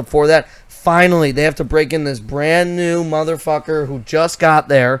Miller was before that. Finally, they have to break in this brand new motherfucker who just got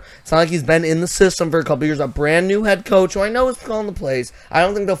there. It's not like he's been in the system for a couple years. A brand new head coach who I know is calling the plays. I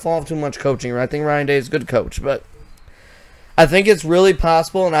don't think they'll fall off too much coaching. I think Ryan Day is a good coach, but I think it's really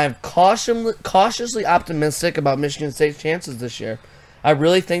possible, and I'm cautiously optimistic about Michigan State's chances this year. I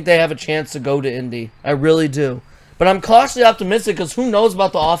really think they have a chance to go to Indy. I really do. But I'm cautiously optimistic because who knows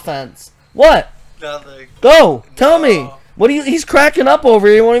about the offense? What? Nothing. Go. Tell me. What do you? He's cracking up over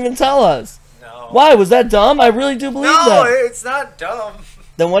here. He won't even tell us. No. Why? Was that dumb? I really do believe No, that. it's not dumb.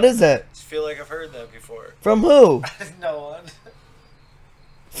 Then what is it? I just feel like I've heard that before. From who? No one.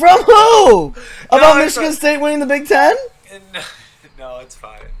 From who? About it's Michigan not- State winning the Big Ten? No, it's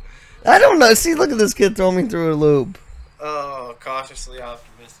fine. I don't know. See, look at this kid throwing me through a loop. Oh, cautiously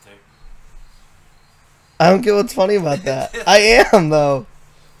optimistic. I don't get what's funny about that. I am, though.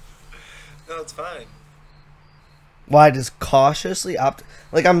 No, it's fine. Why? Just cautiously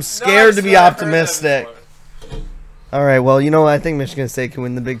like, I'm scared to be optimistic. All right, well, you know what? I think Michigan State can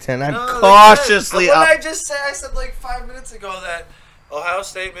win the Big Ten. I'm cautiously What did up. I just say? I said like 5 minutes ago that Ohio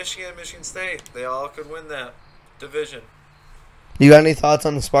State, Michigan, Michigan State, they all could win that division. You got any thoughts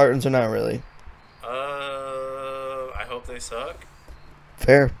on the Spartans or not really? I hope they suck.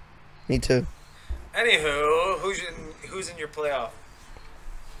 Fair. Me too. Anywho, who's in your playoff?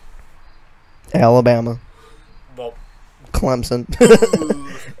 Alabama. Well, Clemson.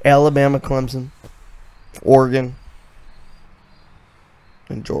 Alabama, Clemson. Oregon.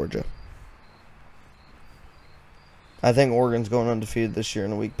 and Georgia. I think Oregon's going undefeated this year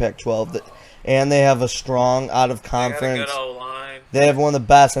in the weak Pac-12. And they have a strong out-of-conference. They got a good O-line. They have one of the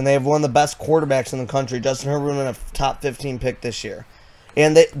best, and they have one of the best quarterbacks in the country. Justin Herbert in a top 15 pick this year.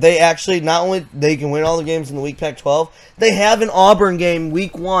 And they actually, not only they can win all the games in the weak Pac-12, they have an Auburn game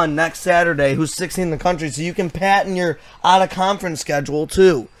week 1 next Saturday, who's 16 in the country, so you can patent your out-of-conference schedule,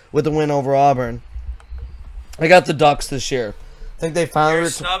 too, with the win over Auburn. I got the Ducks this year. I think they finally... You're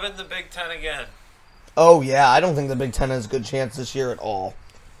snubbing the Big Ten again. Oh, yeah, I don't think the Big Ten has a good chance this year at all.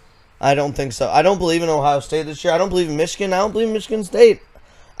 I don't think so. I don't believe in Ohio State this year. I don't believe in Michigan. I don't believe in Michigan State.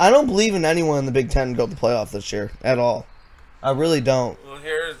 I don't believe in anyone in the Big Ten to go to the playoff this year at all. I really don't. Well,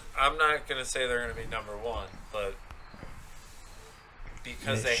 I'm not going to say they're going to be number 1, but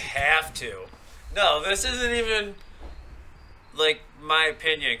because they have to. No, this isn't even, like, my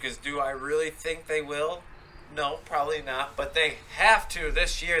opinion, because do I really think they will? No, probably not, but they have to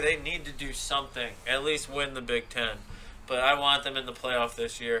this year. They need to do something, at least win the Big Ten. But I want them in the playoff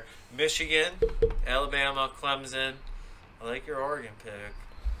this year. Michigan, Alabama, Clemson. I like your Oregon pick.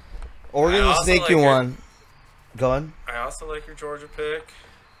 Oregon will sneak you one. Go on. I also like your Georgia pick.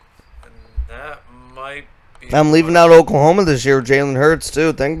 And that might be... I'm leaving out Oklahoma this year with Jalen Hurts,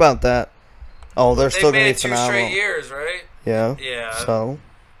 too. Think about that. Oh, they're still going to be phenomenal. They made it 2 straight years, right? Yeah. Yeah. So?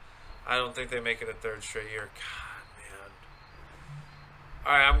 I don't think they make it a 3rd straight year. God, man.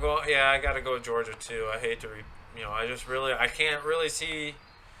 All right, I'm going... Yeah, I got to go with Georgia, too. I hate to... I can't really see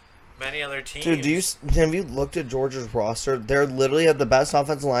many other teams. Dude, have you looked at Georgia's roster? They're literally have the best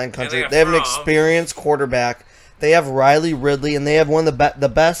offensive line in the country. Yeah, they have an experienced quarterback. They have Riley Ridley, and they have one of the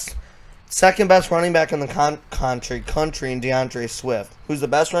best, second best running back in the country, in DeAndre Swift. Who's the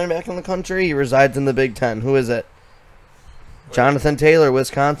best running back in the country? He resides in the Big Ten. Who is it? Jonathan Taylor,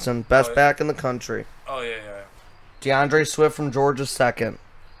 Wisconsin. Best back in the country. Oh, yeah. DeAndre Swift from Georgia, second.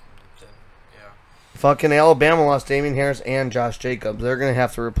 Fucking Alabama lost Damian Harris and Josh Jacobs. They're going to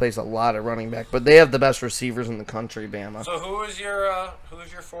have to replace a lot of running back. But they have the best receivers in the country, Bama. So who's your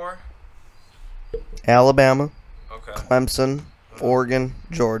 4? Alabama, okay. Clemson, Oregon,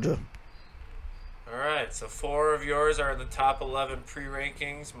 Georgia. All right, so 4 of yours are in the top 11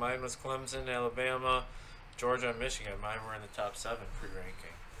 pre-rankings. Mine was Clemson, Alabama, Georgia, and Michigan. Mine were in the top 7 pre-ranking.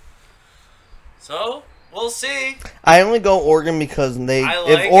 So... we'll see. I only go Oregon because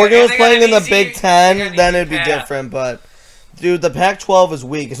if Oregon was playing in the Big Ten, then it'd be different. But, dude, the Pac-12 is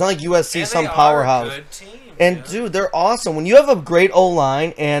weak. It's not like USC, some powerhouse. And, dude, they're awesome. When you have a great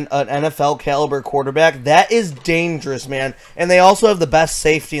O-line and an NFL-caliber quarterback, that is dangerous, man. And they also have the best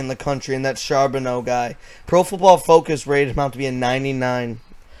safety in the country, and that's Charbonneau guy. Pro Football Focus rated him out to be a 99.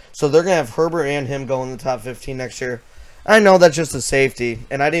 So they're going to have Herbert and him go in the top 15 next year. I know that's just a safety,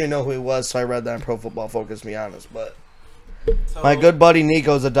 and I didn't even know who he was, so I read that on Pro Football Focus, to be honest. But my good buddy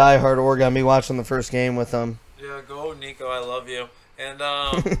Nico's a diehard Oregon. I'll be watching the first game with him. Yeah, go Nico. I love you. And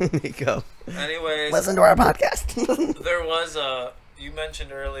Nico. Anyways, listen to our podcast. There was you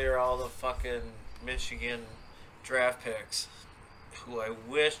mentioned earlier all the fucking Michigan draft picks, who I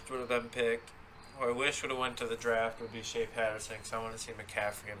wished would have been picked, or I wish would have went to the draft would be Shea Patterson, because I want to see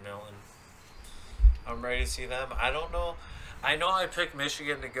McCaffrey and Milton. I'm ready to see them. I don't know. I know I picked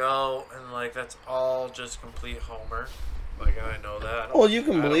Michigan to go, and, like, that's all just complete homer. Like, I know that. Well, you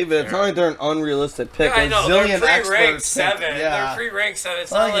can believe it. It's not like they're an unrealistic pick. Yeah, I know. They're pre-ranked 7. Yeah. They're pre-ranked 7.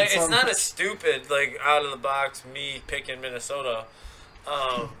 It's not like it's not a stupid, like, out-of-the-box me picking Minnesota.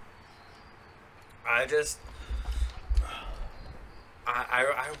 I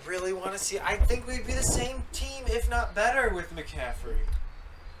really want to see. I think we'd be the same team, if not better, with McCaffrey.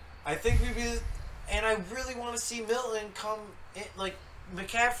 I think we'd be... And I really want to see Milton come in, like,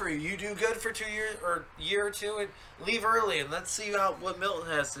 McCaffrey, you do good for 2 years or year or two and leave early, and let's see what Milton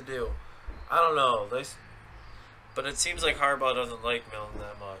has to do. I don't know. But it seems like Harbaugh doesn't like Milton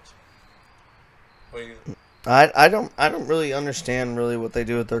that much. What do you... I don't really understand really what they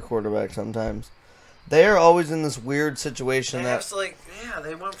do with their quarterback sometimes. They are always in this weird situation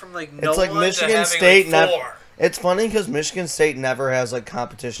they went from like no it's like one Michigan to having State like 4. It's funny because Michigan State never has like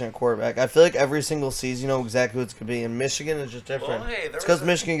competition at quarterback. I feel like every single season you know exactly what it's going to be, and Michigan is just different. Well, hey, it's because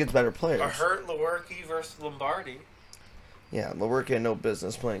Michigan gets better players. A hurt Lewerke versus Lombardi. Yeah, Lewerke had no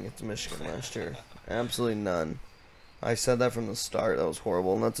business playing against Michigan last year. Absolutely none. I said that from the start. That was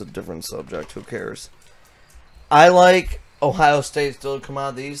horrible, and that's a different subject. Who cares? I like Ohio State still to come out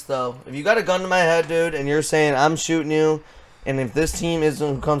of the East, though. If you got a gun to my head, dude, and you're saying I'm shooting you, and if this team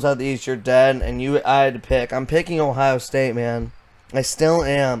isn't who comes out of the East, you're dead, and I had to pick. I'm picking Ohio State, man. I still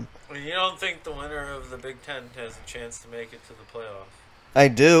am. Well, you don't think the winner of the Big Ten has a chance to make it to the playoff? I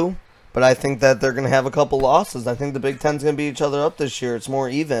do, But I think that they're going to have a couple losses. I think the Big Ten's going to beat each other up this year. It's more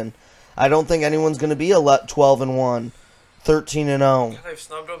even. I don't think anyone's going to be 12-1, 13-0. Yeah, they've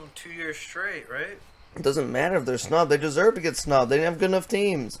snubbed them 2 years straight, right? It doesn't matter if they're snubbed. They deserve to get snubbed. They didn't have good enough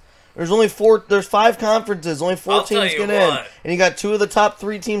teams. There's 5 conferences. Only 4 teams get in. And you got 2 of the top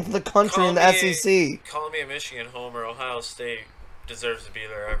 3 teams in the country in the SEC. Call me a Michigan homer. Ohio State deserves to be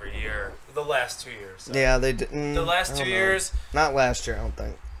there every year. The last 2 years. So. Yeah, they didn't. The last 2 years. Not last year, I don't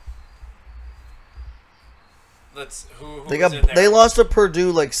think. Who they was in there? They lost to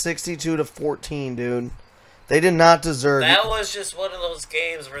Purdue like 62-14, dude. They did not deserve. That was just one of those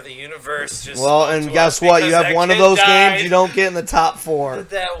games where the universe just. Well, and guess what? You have one of those games you don't get in the top 4.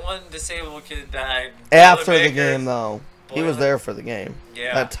 That one disabled kid died after the game, though. He was there for the game.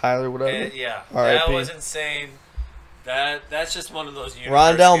 Yeah. That Tyler, whatever. Yeah. R.I.P. That was insane. That's just one of those universe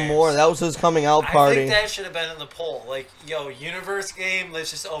Rondell games. Moore, that was his coming out party. I think that should have been in the poll. Like, universe game,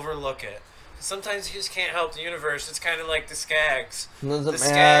 let's just overlook it. Sometimes you just can't help the universe. It's kind of like the Skags. It doesn't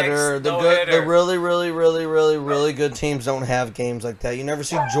the matter. Skags, The really, really, really, really, really good teams don't have games like that. You never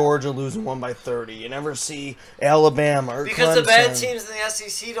see Georgia losing 1 by 30. You never see Alabama or because Clemson. The bad teams in the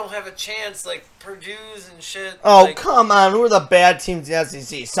SEC don't have a chance, like Purdue's and shit. Oh, come on. Who are the bad teams in the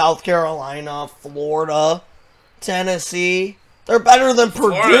SEC? South Carolina, Florida, Tennessee. They're better than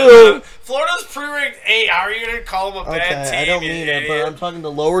Purdue. Florida's pre-ranked 8. How are you going to call them a bad team? I don't mean it, but I'm talking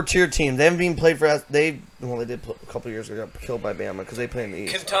the lower tier teams. They haven't been played for us. They did a couple of years ago. Got killed by Bama because they play in the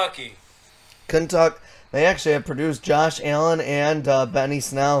East. Kentucky. They actually have produced Josh Allen and Benny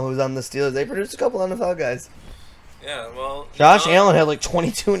Snell, who's on the Steelers. They produced a couple NFL guys. Yeah, well. Josh Allen had like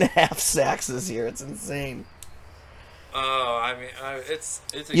 22.5 sacks this year. It's insane. Oh, I mean, it's.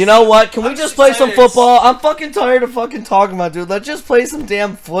 You know what? Can we just play some football? I'm fucking tired of fucking talking about it, dude. Let's just play some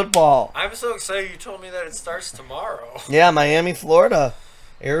damn football. I'm so excited you told me that it starts tomorrow. Yeah, Miami, Florida.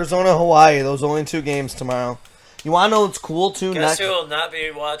 Arizona, Hawaii. Those are only 2 games tomorrow. You want to know what's cool, too? Guess who will not be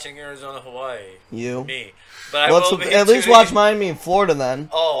watching Arizona, Hawaii? You. Me. But I will be at least watch Miami and Florida then.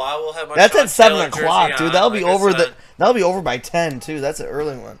 Oh, I will have my That's at 7 o'clock, dude. That'll be That'll be over by 10, too. That's an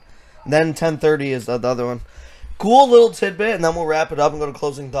early one. And then 10:30 is the other one. Cool little tidbit, and then we'll wrap it up and go to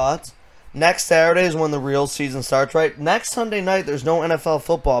closing thoughts. Next Saturday is when the real season starts, right? Next Sunday night, there's no NFL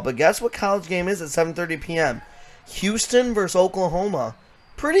football, but guess what college game is at 7:30 p.m.? Houston versus Oklahoma.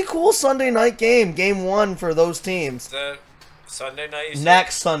 Pretty cool Sunday night game. Game 1 for those teams. The Sunday night?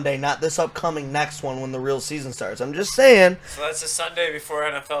 Next Sunday, not this upcoming next one when the real season starts. I'm just saying. So that's the Sunday before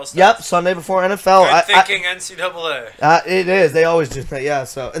NFL starts? Yep, Sunday before NFL. Good thinking, NCAA. It is. They always do that, yeah.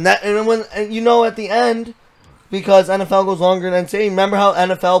 So and at the end, because NFL goes longer than NCAA. Remember how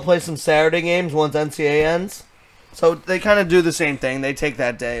NFL plays some Saturday games once NCAA ends? So they kind of do the same thing. They take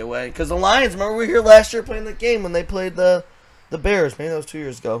that day away. Because the Lions, remember we were here last year playing the game when they played the Bears. Maybe that was 2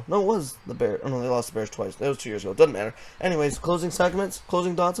 years ago. No, it was the Bears. Oh, no, they lost the Bears twice. That was 2 years ago. Doesn't matter. Anyways, closing segments?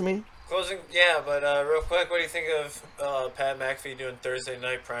 Closing thoughts, I mean? But real quick, what do you think of Pat McAfee doing Thursday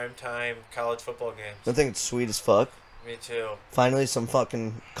night primetime college football games? I think it's sweet as fuck. Me too. Finally, some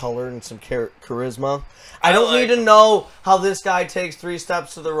fucking color and some charisma. I don't need to know how this guy takes 3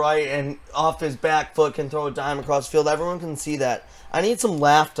 steps to the right and off his back foot can throw a dime across the field. Everyone can see that. I need some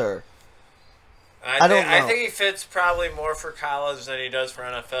laughter. I don't know. I think he fits probably more for college than he does for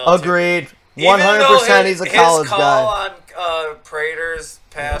NFL. Agreed. 100% he's a college guy. His call on Prater's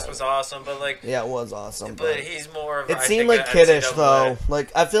pass was awesome, but yeah, it was awesome. But he's more of. It seemed like kiddish though.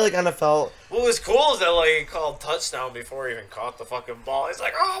 Like I feel like NFL. What was cool is that he called touchdown before he even caught the fucking ball. He's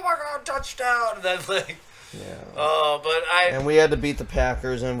like, "Oh my god, touchdown!" And then yeah. And we had to beat the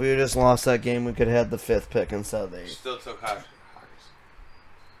Packers, and we just lost that game. We could have had the 5th pick instead of the 8th. Still took Hawkins.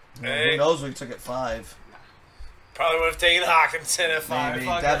 Who knows? We took it 5. Probably would have taken Hawkinson at 5. Maybe.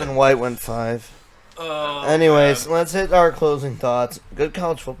 Devin White went 5. Anyways, let's hit our closing thoughts. Good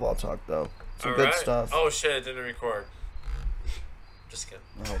college football talk, though. Some good stuff. Oh, shit, it didn't record. Just kidding.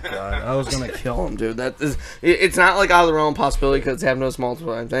 Oh, God. I was going to kill him, dude. It's not like out of the realm of possibility because it's happened to us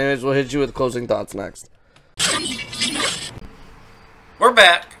multiple times. Anyways, we'll hit you with closing thoughts next. We're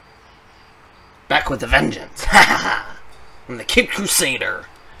back. Back with a vengeance. I'm the Kid Crusader.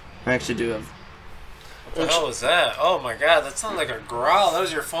 I actually do have... What the hell was that? Oh my god, that sounded like a growl. That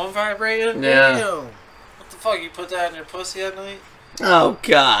was your phone vibrating? Yeah. Damn. What the fuck? You put that in your pussy at night? Oh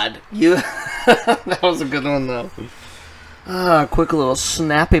god. That was a good one though. Quick little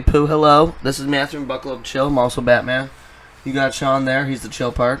snappy poo. Hello. This is Matthew from Buckle Up Chill. I'm also Batman. You got Sean there. He's the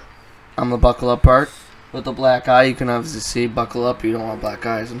chill part. I'm the buckle up part. With the black eye, you can obviously see buckle up. You don't want black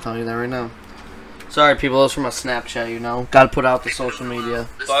eyes. I'm telling you that right now. Sorry, people. Those from a Snapchat, you know. Got to put out the social media.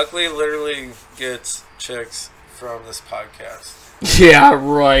 Buckley literally gets chicks from this podcast. Yeah,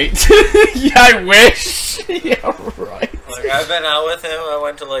 right. Yeah, I wish. Yeah, right. Like, I've been out with him. I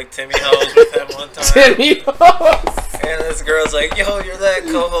went to, like, Timmy Ho's with him one time. Timmy Ho's. And this girl's like, yo, you're that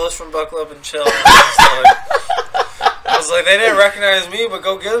co-host from Buckle Up and Chill. And I was like, they didn't recognize me, but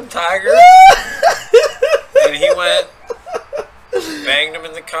go get him, Tiger. And he went, banged him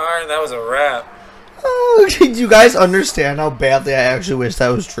in the car, and that was a wrap. Oh, do you guys understand how badly I actually wish that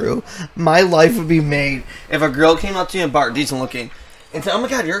was true? My life would be made if a girl came up to me in bar, decent looking, and said, "Oh my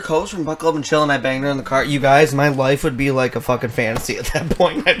God, you're a coach from Buckle Up and Chill," and I banged her in the car. You guys, my life would be like a fucking fantasy at that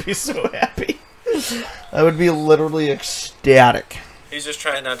point. I'd be so happy. I would be literally ecstatic. He's just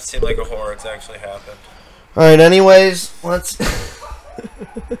trying not to seem like a whore. It's actually happened. All right, anyways, let's.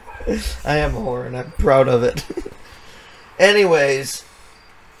 I am a whore, and I'm proud of it. Anyways.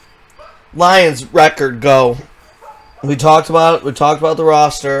 Lions record, go. We talked about the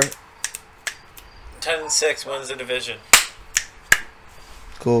roster. 10-6 wins the division.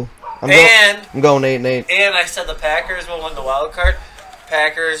 Cool. I'm going 8-8. And I said the Packers will win the wild card.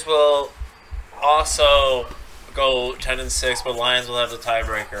 Packers will also go 10-6, but Lions will have the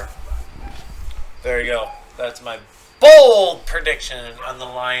tiebreaker. There you go. That's my bold prediction on the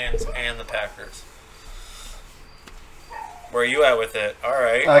Lions and the Packers. Where are you at with it? All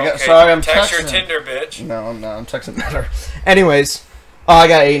right. Sorry, I'm text texting. your Tinder, bitch. No, I'm not. I'm texting better. Anyways, I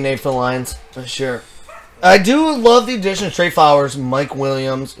got 8-8 for the Lions. For sure. I do love the addition of Trey Flowers. Mike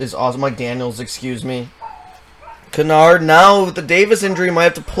Williams is awesome. Mike Daniels, excuse me. Kennard, now with the Davis injury, he might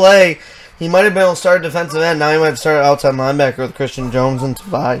have to play. He might have been able to start defensive end. Now he might have started outside linebacker with Christian Jones and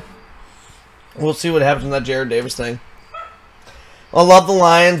Tavai. We'll see what happens with that Jared Davis thing. I love the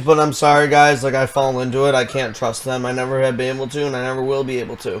Lions, but I'm sorry, guys. Like, I fall into it. I can't trust them. I never have been able to, and I never will be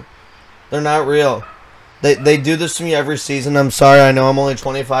able to. They're not real. They do this to me every season. I'm sorry. I know I'm only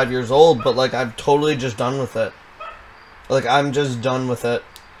 25 years old, but, like, I'm totally just done with it. Like, I'm just done with it.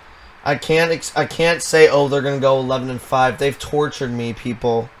 I can't say, oh, they're going to go 11-5. They've tortured me,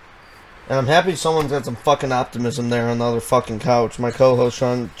 people. And I'm happy someone's got some fucking optimism there on the other fucking couch. My co-host,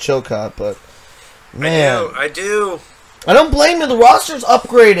 Sean Chilcott, but... Man. I do. I don't blame you. The roster's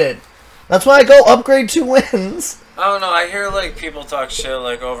upgraded. That's why I go upgrade 2 wins. I don't know. I hear like people talk shit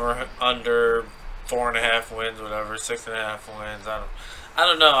like over under 4.5 wins, whatever, 6.5 wins. I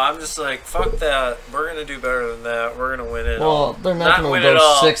don't know. I'm just like, fuck that. We're gonna do better than that. We're gonna win it. Well, all. they're not gonna win go it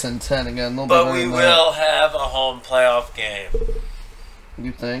all, 6-10 again. They'll but we will have a home playoff game.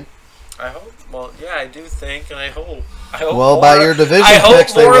 You think? I hope. Well, yeah, I do think, and I hope. Well, more, by your division I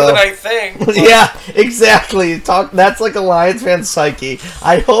picks, hope they more will. than I think. Yeah, exactly. That's like a Lions fan psyche.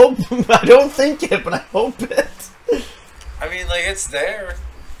 I hope. I don't think it, but I hope it. I mean, like, it's there.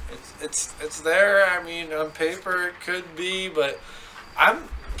 It's there. I mean, on paper it could be, but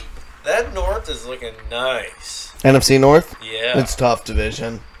that North is looking nice. NFC North? Yeah. It's tough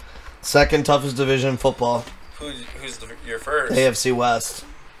division. Second toughest division in football. Who's your first? AFC West.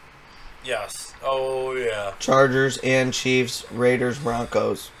 Yes. Oh, yeah. Chargers and Chiefs, Raiders,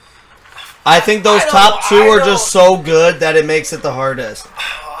 Broncos. I think those top two are just so good that it makes it the hardest.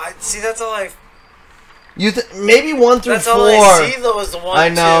 See, that's all I... Maybe 1 through 4. That's all I see, though, is the 1, I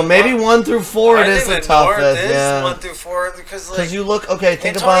know. 2, maybe 1 through 4 it is the toughest. Yeah. 1 through 4, because, like... you look... Okay,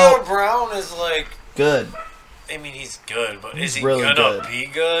 think Antonio about... Brown is, like... Good. I mean, he's good, but is he really gonna good. be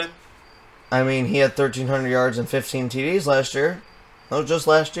good? I mean, he had 1,300 yards and 15 TDs last year. That was just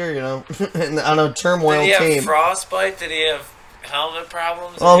last year, you know, on a turmoil team. Did he have frostbite? Did he have helmet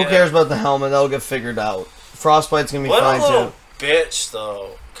problems? Oh, who cares about the helmet? That'll get figured out. Frostbite's going to be fine, too. What a little bitch,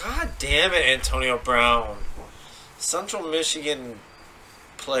 though. God damn it, Antonio Brown. Central Michigan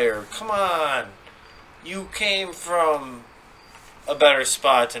player. Come on. You came from a better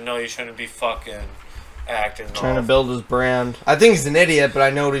spot to know you shouldn't be fucking acting Trying to build his brand. I think he's an idiot, but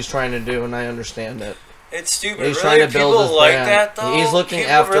I know what he's trying to do, and I understand it. It's stupid. He's really? trying to build People his like brand. that, though? He's looking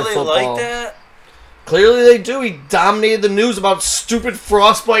People after really football. like that? Clearly they do. He dominated the news about stupid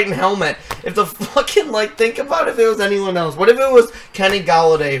frostbite and helmet. If the fucking, like, think about if it was anyone else. What if it was Kenny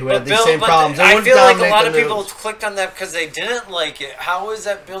Galladay who had these same problems? They I wouldn't feel like a dominate lot the of people news. clicked on that because they didn't like it. How is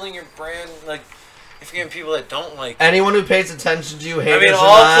that building your brand? Like, if you're getting people that don't like it. Anyone who pays attention to you, haters I mean, or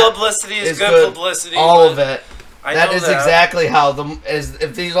all not, publicity is good. good publicity. All of it. That is exactly how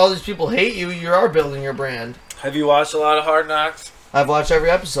if all these people hate you, you are building your brand. Have you watched a lot of Hard Knocks? I've watched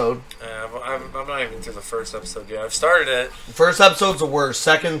every episode. I'm not even through the first episode yet. I've started it. First episode's the worst.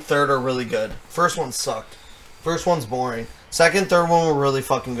 Second, third are really good. First one sucked. First one's boring. Second, third one were really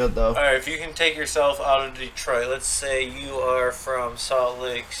fucking good, though. Alright, if you can take yourself out of Detroit, let's say you are from Salt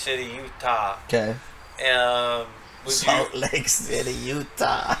Lake City, Utah. Okay. Lake City,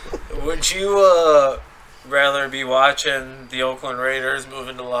 Utah. Would you rather be watching the Oakland Raiders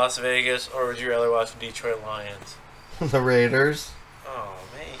moving to Las Vegas, or would you rather watch the Detroit Lions? The Raiders. Oh,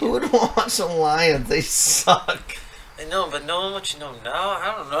 man. Who would want some Lions? They suck. I know, but knowing what you know now,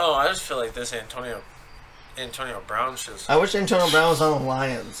 I don't know. I just feel like this Antonio Brown shit. I wish Antonio Brown was on the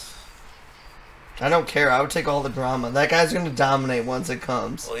Lions. I don't care. I would take all the drama. That guy's going to dominate once it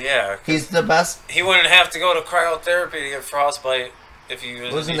comes. Well, yeah. He's the best. He wouldn't have to go to cryotherapy to get frostbite if he was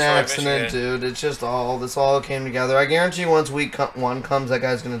It was in an Detroit, accident, Michigan. dude. It's just this all came together. I guarantee you once week 1 comes, that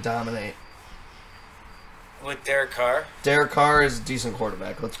guy's going to dominate. With Derek Carr? Derek Carr is a decent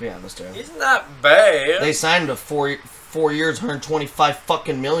quarterback, let's be honest here. He's not bad. They signed him to 4 years, 125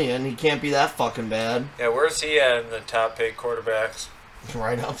 fucking million. He can't be that fucking bad. Yeah, where's he at in the top paid quarterbacks?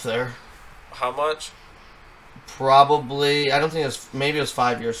 Right up there. How much? Probably, I don't think maybe it was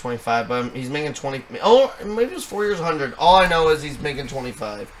 5 years, 25, but he's making 20. Oh, maybe it was 4 years, 100. All I know is he's making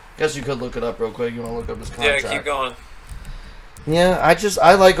 25. Guess you could look it up real quick. You want to look up his contract? Yeah, keep going. Yeah,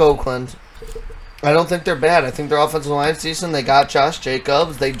 I like Oakland. I don't think they're bad. I think their offensive line's decent. They got Josh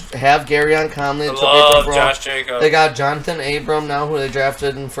Jacobs. They have Garyon Conley. I love Josh Jacobs. They got Jonathan Abram now, who they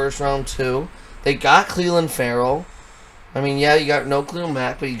drafted in first round too. They got Cleveland Farrell. I mean, yeah, you got no Khalil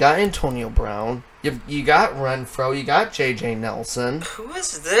Mack, but you got Antonio Brown. You got Renfro. You got J.J. Nelson. Who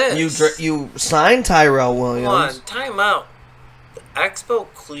is this? You signed Tyrell Williams. Come on, time out. The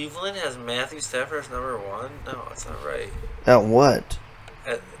Expo Cleveland has Matthew Stafford as number 1? No, that's not right. At what?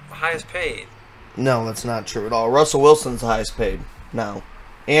 At highest paid. No, that's not true at all. Russell Wilson's the highest paid now,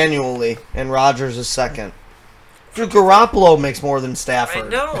 annually, and Rodgers is second. Dude, Garoppolo makes more than Stafford. I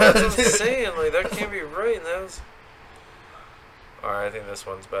know, that's what I'm saying. Like, that can't be right. That was... Alright, I think this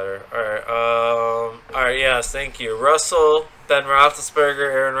one's better. Alright, yes, thank you. Russell, Ben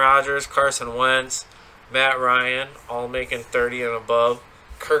Roethlisberger, Aaron Rodgers, Carson Wentz, Matt Ryan, all making 30 and above.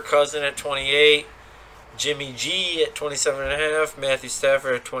 Kirk Cousins at 28. Jimmy G at 27.5. Matthew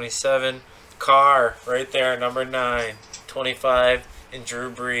Stafford at 27. Carr, right there, number 9, 25, and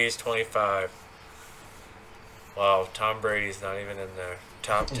Drew Brees, 25. Wow, Tom Brady's not even in there.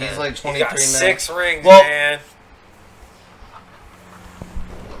 Top 10. He's like 23 he got now. 6 rings, Well, man.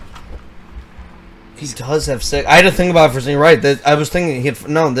 He does have 6. I had to think about it for a second. Right, I was thinking he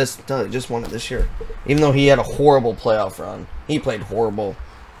just won it this year. Even though he had a horrible playoff run, he played horrible.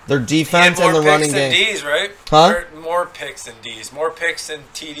 Their defense and the running game. More picks than D's, right? Huh? More picks than D's. More picks than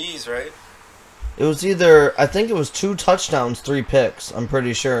TDs, right? It was either, I think it was 2 touchdowns, 3 picks. I'm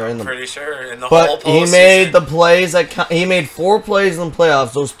pretty sure. Pretty sure in the whole But postseason. he made the plays he made 4 plays in the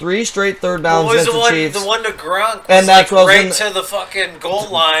playoffs. Those 3 straight third downs against the Chiefs. The one to Gronk was And that's like what I right was to the fucking goal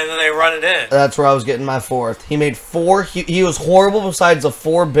line, and they run it in. That's where I was getting my 4th. He made 4. He was horrible besides the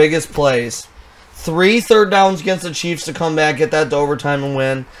 4 biggest plays. 3 third downs against the Chiefs to come back, get that to overtime and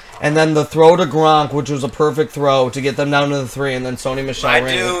win. And then the throw to Gronk, which was a perfect throw to get them down to the 3, and then Sony Michel ran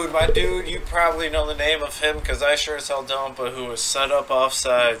it. My dude, you probably know the name of him because I sure as hell don't, but who was set up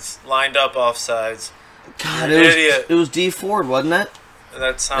offsides, lined up offsides. God, You're an idiot. It was D Ford, wasn't it?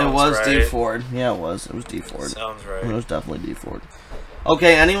 That sounds right. It was D Ford. Yeah, it was. It was D Ford. Sounds right. It was definitely D Ford.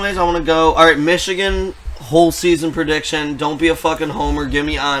 Okay, anyways, I want to go. All right, Michigan, whole season prediction. Don't be a fucking homer. Give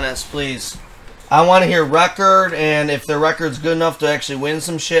me honest, please. I want to hear record, and if their record's good enough to actually win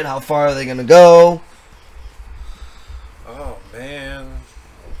some shit, how far are they going to go? Oh, man.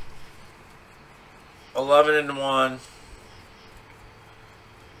 11-1.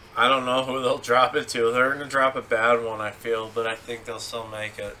 I don't know who they'll drop it to. They're going to drop a bad one, I feel, but I think they'll still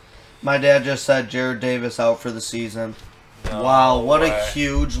make it. My dad just said Jared Davis out for the season. No wow, what way. a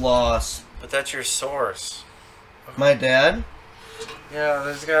huge loss. But that's your source. My dad? Yeah,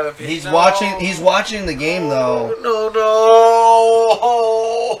 there's gotta be. He's watching the game though. No.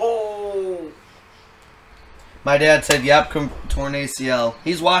 My dad said, "Yep, torn ACL."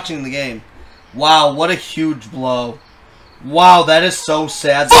 He's watching the game. Wow, what a huge blow. Wow, that is so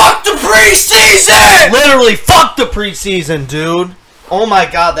sad. Fuck the preseason! Literally, fuck the preseason, dude. Oh my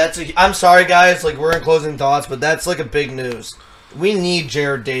god, I'm sorry guys, like we're in closing thoughts, but that's like a big news. We need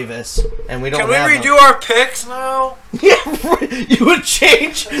Jared Davis, and we don't have him. Can we redo our picks now? Yeah, you would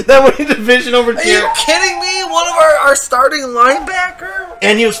change that winning division over Are you kidding me? One of our starting linebacker?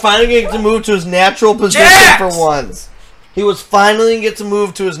 And he was finally going to get to move to his natural position for once. He was finally going to get to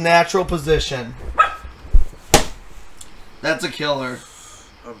move to his natural position. That's a killer.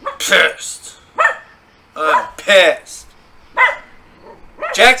 I'm pissed. I'm pissed.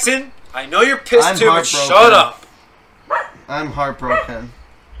 Jackson, I know you're pissed too, but shut up. I'm heartbroken.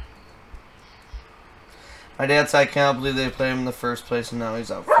 My dad said I can't believe they played him in the first place and now he's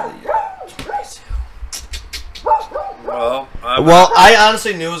out for the year. It's crazy. Well, I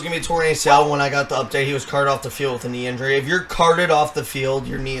honestly knew it was going to be torn ACL when I got the update. He was carted off the field with a knee injury. If you're carted off the field,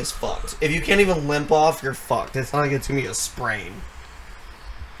 your knee is fucked. If you can't even limp off, you're fucked. It's not like it's going to be a sprain.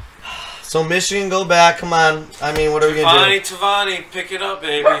 So Michigan, go back. Come on. I mean, what are we going to do? Tavani, pick it up,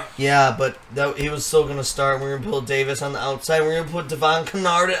 baby. Yeah, but he was still going to start. We're going to put Davis on the outside. We're going to put Devon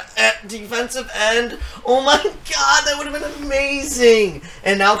Kennard at defensive end. Oh my God, that would have been amazing.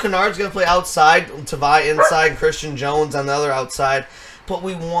 And now Kennard's going to play outside, Tavai inside, Christian Jones on the other outside. But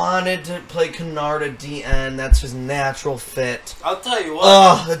we wanted to play Kennard at DN. That's his natural fit. I'll tell you what.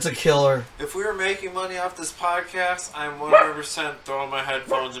 Oh, that's a killer. If we were making money off this podcast, I'm 100% throwing my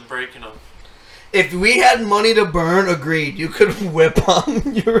headphones and breaking them. If we had money to burn, agreed. You could whip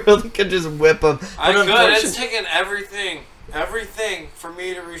them. You really could just whip them. I could. It's taken everything for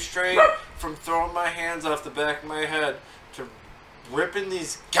me to restrain from throwing my hands off the back of my head to ripping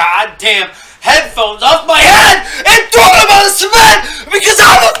these goddamn headphones off my head and throwing them on the cement because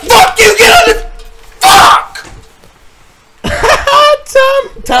how the fuck do you get on this? Fuck!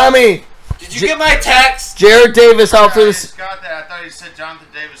 Tommy! Did you get my text? Jared Davis out for this. Got that. I thought you said Jonathan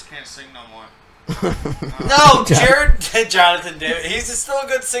Davis can't sing no more. No, Jonathan Davis. He's still a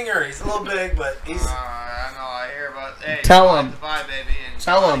good singer. He's a little big, but he's. I know. I hear about. Hey, tell him. Bye, baby. And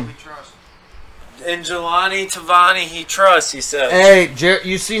Tell him. We trust. And Jelani Tavani, he trusts. He said. Hey,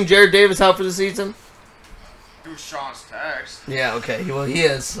 you seen Jared Davis out for the season? Through Sean's text. Yeah. Okay. Well, he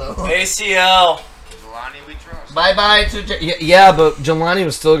is. So. ACL. Jelani, we trust. Bye to yeah, but Jelani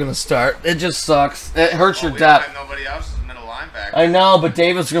was still gonna start. It just sucks. It hurts your depth. We have nobody else as middle linebacker. I know, but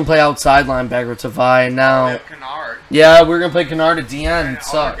Davis is gonna play outside linebacker to Vi now. We have Kennard. Yeah, we're gonna play Kennard at DN. It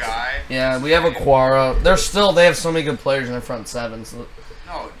sucks. Guy. Yeah, we have Aquara. They have so many good players in their front seven. So.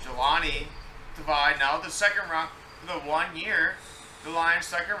 No, Jelani, Tavai. Now the second round, the 1 year, the Lions'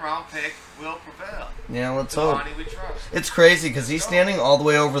 second round pick will prevail. Yeah, let's hope. Jelani, we trust. It's crazy because he's standing all the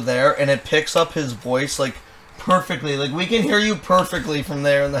way over there, and it picks up his voice like perfectly. Like we can hear you perfectly from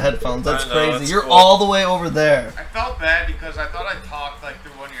there in the headphones. That's crazy. You're cool. All the way over there. I felt bad because I thought I talked like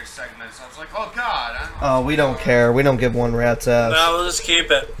through one of your segments. I was like, oh God. Oh, we don't care. We don't give one rat's ass. No, we'll just keep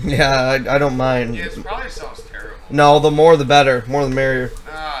it. Yeah, I don't mind. Yeah, it probably sounds terrible. No, the more the better. More the merrier.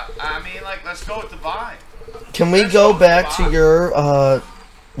 I mean, like, let's go with the vibe. Can we go back to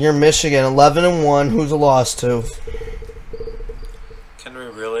your Michigan 11-1? Who's a loss to? Can we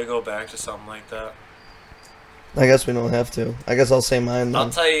really go back to something like that? I guess we don't have to. I guess I'll say mine then. I'll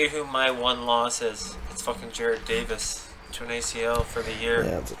tell you who my one loss is. It's fucking Jared Davis to an ACL for the year.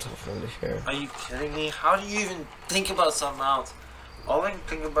 Yeah, it's a tough one to hear. Are you kidding me? How do you even think about something else? All I can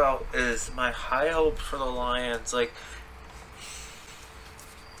think about is my high hopes for the Lions. Like,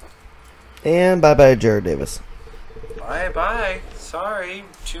 and bye-bye, Jared Davis. Bye-bye. Sorry.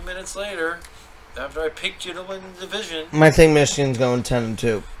 2 minutes later, after I picked you to win the division. I think Michigan's going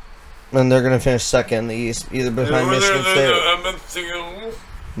 10-2. And they're going to finish second in the East, either behind Michigan State.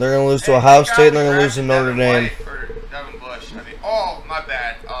 They're going to lose to Ohio State, and they're going to lose to Notre Dame. Devin Bush. Oh, my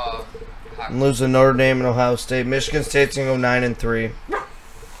bad. Lose to Notre Dame and Ohio State. Michigan State's going to go 9-3.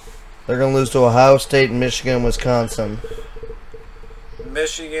 They're going to lose to Ohio State and Michigan and Wisconsin.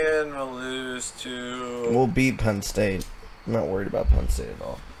 Michigan will lose to... We'll beat Penn State. I'm not worried about Penn State at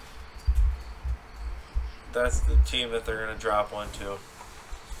all. That's the team that they're going to drop one to.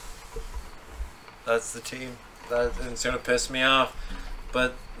 That's the team. It's going to piss me off.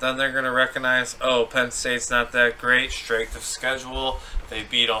 But then they're going to recognize, oh, Penn State's not that great. Strength of schedule. They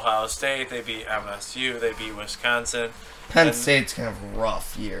beat Ohio State. They beat MSU. They beat Wisconsin. Penn State's kind of a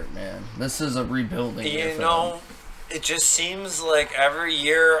rough year, man. This is a rebuilding year. You know, it just seems like every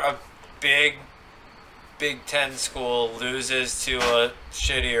year a Big Ten school loses to a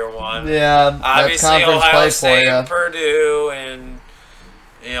shittier one. Yeah, obviously Ohio State and Purdue, and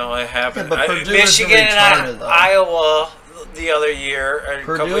you know it happened. Yeah, Michigan and Iowa the other year, a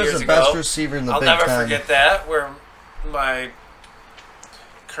Purdue couple years is the ago. best receiver in the Big Ten. I'll never forget that, where my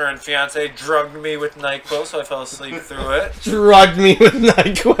current fiance drugged me with NyQuil, so I fell asleep through it. Drugged me with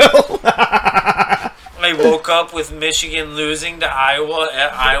NyQuil. I woke up with Michigan losing to Iowa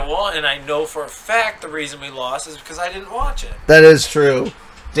at Iowa, and I know for a fact the reason we lost is because I didn't watch it. That is true.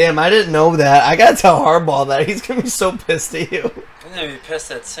 Damn, I didn't know that. I gotta tell Harbaugh that. He's gonna be so pissed at you. I'm gonna be pissed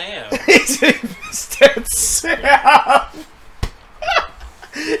at Sam. He's gonna be pissed at Sam.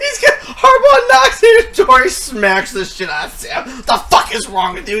 Harbaugh knocks in the door, he smacks the shit out of Sam. What the fuck is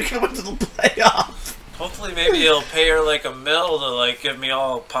wrong with you? We can went to the playoffs. Hopefully, maybe he'll pay her like $1 million to like give me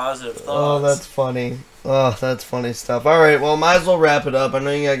all positive thoughts. Oh, that's funny. Oh, that's funny stuff. All right, well, might as well wrap it up. I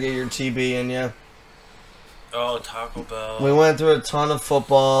know you gotta get your TB in, yeah. Oh, Taco Bell. We went through a ton of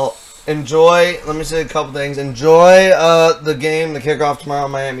football. Enjoy. Let me say a couple things. Enjoy the game, the kickoff tomorrow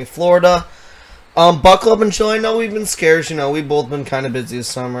in Miami, Florida. Buckle up and chill. I know we've been scarce. You know, we've both been kind of busy this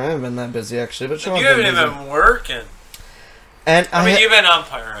summer. I haven't been that busy actually, but You haven't even been working. And I mean, you've been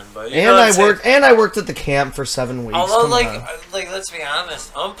umpiring, but you and I worked at the camp for 7 weeks. Although, like, let's be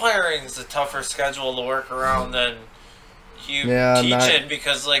honest, umpiring is a tougher schedule to work around than you teaching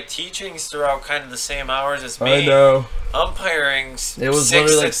because, like, teaching's throughout kind of the same hours as me. I know. Umpiring's it was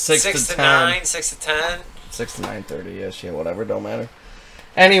literally like 6 to 9, 6 to 10, 6 to 9:30ish. Yeah, whatever, don't matter.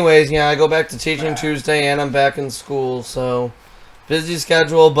 Anyways, yeah, I go back to teaching Tuesday, and I'm back in school, so busy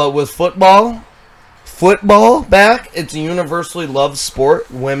schedule. But with football back, it's a universally loved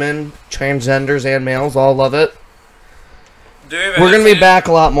sport. Women, transgenders, and males all love it. We're gonna be back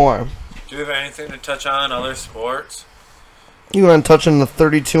a lot more. Do you have anything to touch on other sports? You want to touch on the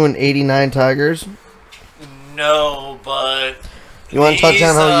 32-89 Tigers? No, but you want to touch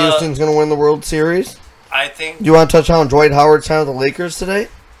on how Houston's gonna win the World Series? I think. Do you want to touch on Dwight Howard signed with the Lakers today?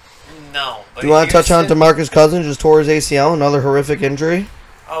 No. But Do you want to touch on DeMarcus Cousins just tore his ACL, another horrific injury?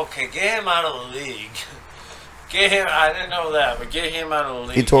 Okay, get him out of the league. Get him. I didn't know that, but get him out of the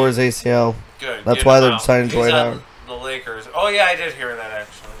league. He tore his ACL. Good. That's why they're signing Dwight Howard. The Lakers. Oh yeah, I did hear that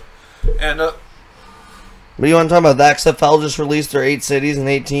actually. And what do you want to talk about? The XFL just released their 8 cities and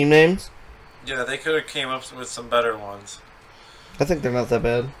 8 team names. Yeah, they could have came up with some better ones. I think they're not that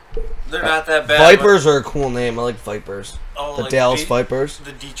bad. They're not that bad. Vipers are a cool name. I like Vipers. Oh, the like Dallas Vipers.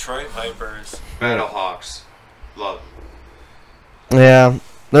 The Detroit Vipers. Battlehawks. Love. Yeah,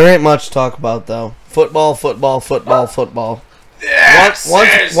 there ain't much to talk about though. Football. This is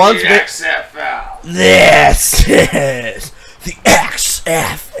the XFL. This is the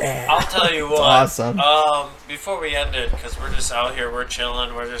XFL. I'll tell you what. Awesome. Before we end it, because we're just out here, we're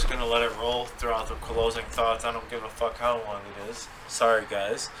chilling, we're just gonna let it roll throughout the closing thoughts. I don't give a fuck how long it is. Sorry,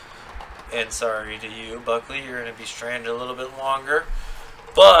 guys, and sorry to you, Buckley. You're gonna be stranded a little bit longer,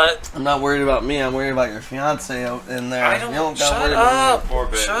 but I'm not worried about me. I'm worried about your fiance out in there. I don't. Shut up.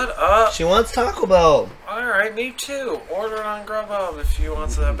 Shut up. She wants Taco Bell. All right, me too. Order it on Grubhub if you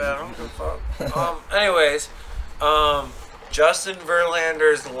want that bad. I don't give a fuck. Anyways, Justin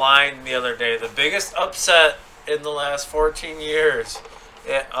Verlander's line the other day, the biggest upset in the last 14 years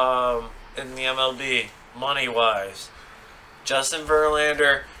in the MLB, money-wise. Justin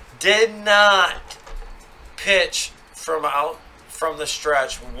Verlander did not pitch from the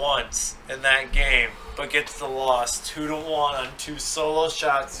stretch once in that game, but gets the loss 2-1 on 2 solo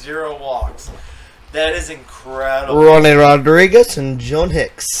shots, 0 walks. That is incredible. Ronnie Rodriguez and John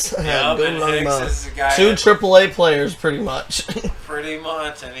Hicks. Yeah, and Hicks is the guy. 2 AAA players, pretty much. Pretty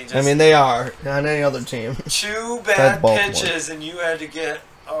much, and he just. I mean, they are on any other team. 2 bad pitches, and you had to get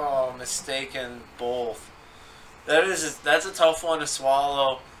mistaken both. That's a tough one to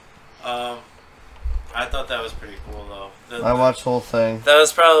swallow. I thought that was pretty cool though. I watched the whole thing. That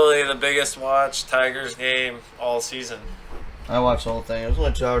was probably the biggest watched Tigers game all season. I watched the whole thing. It was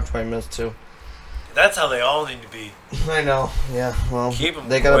only 2 hours 20 minutes too. That's how they all need to be. I know. Yeah. Well, keep them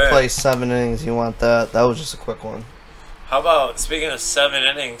they gotta play 7 innings. You want that? That was just a quick one. How about, speaking of 7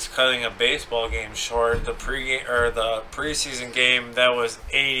 innings, cutting a baseball game short? The preseason game that was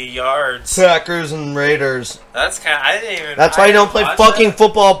 80 yards. Packers and Raiders. That's I didn't even. That's why you don't play fucking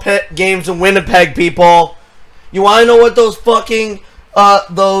football games in Winnipeg, people. You want to know what those fucking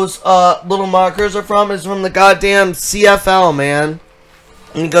little markers are from? It's from the goddamn CFL, man.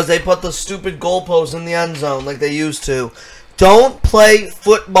 Because they put the stupid goalposts in the end zone like they used to. Don't play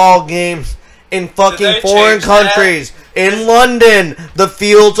football games in fucking foreign countries. In London, the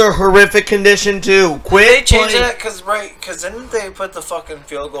fields are horrific condition too. Quit. Did they change that? Because didn't they put the fucking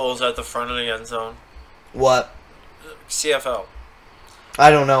field goals at the front of the end zone? What? CFL.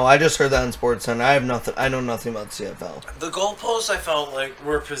 I don't know. I just heard that in SportsCenter. I know nothing about CFL. The goalposts, I felt like,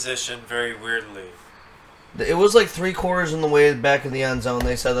 were positioned very weirdly. It was like 3/4 in the way back of the end zone.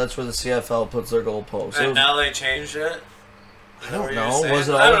 They said that's where the CFL puts their goalposts. And now they changed it? I don't know. Was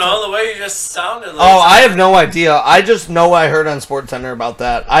it? I don't know. The way you just sounded. Like I have no idea. I just know I heard on SportsCenter about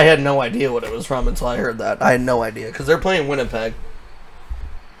that. I had no idea what it was from until I heard that. I had no idea because they're playing Winnipeg.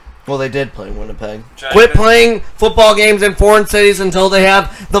 Well, they did play Winnipeg. Quit playing football games in foreign cities until they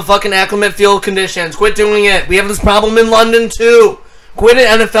have the fucking acclimate field conditions. Quit doing it. We have this problem in London too. Quit it,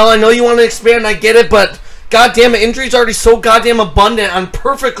 NFL. I know you want to expand. I get it, but goddamn it, injuries already so goddamn abundant on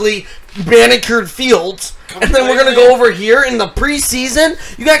perfectly manicured fields. And then we're going to go over here in the preseason?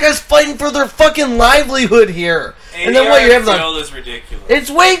 You got guys fighting for their fucking livelihood here. And then what you have field is ridiculous. It's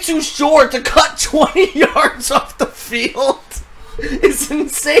way too short to cut 20 yards off the field. is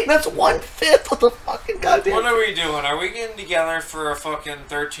insane. That's 1/5 of the fucking goddamn. What are we doing? Are we getting together for a fucking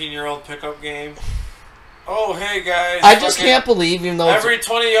 13-year-old pickup game? Oh, hey guys. I just can't believe, even though every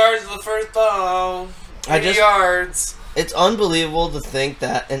 20 yards is the first down. 20 yards. It's unbelievable to think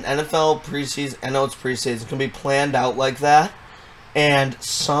that an NFL preseason, I know it's preseason, can be planned out like that, and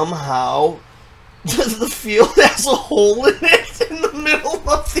somehow the field has a hole in it in the middle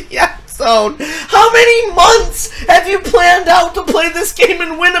of the end zone. How many months have you planned out to play this game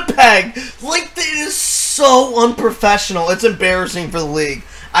in Winnipeg? Like, it is so unprofessional. It's embarrassing for the league.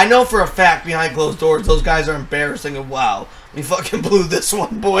 I know for a fact behind closed doors those guys are embarrassing, and wow, we fucking blew this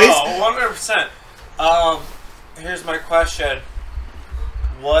one, boys. Oh, 100%. Here's my question.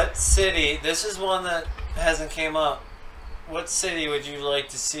 What city, this is one that hasn't came up, what city would you like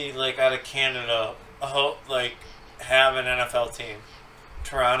to see, like, out of Canada, like, have an NFL team?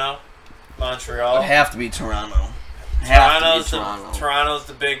 Toronto? Montreal? It would have to be Toronto. Toronto's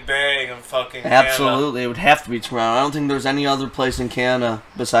the big bang of fucking Absolutely, it would have to be Toronto. I don't think there's any other place in Canada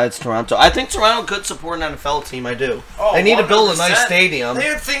besides Toronto. I think Toronto could support an NFL team, I do. Oh, they need 100%. to build a nice stadium.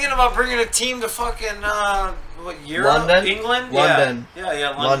 They're thinking about bringing a team to fucking, what, Europe? London? England? London. Yeah,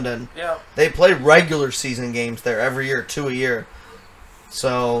 London. Yeah. They play regular season games there every year, 2 a year.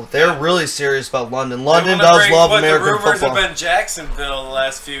 So they're really serious about London. London does love American football. The rumors football. have been Jacksonville the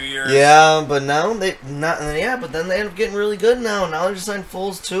last few years. Yeah, but now but then they end up getting really good now. Now they just signed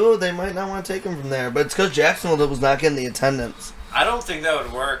Foles too. They might not want to take him from there, but it's because Jacksonville was not getting the attendance. I don't think that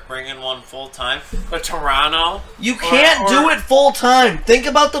would work, bringing one full time. But Toronto, you can't do it full time. Think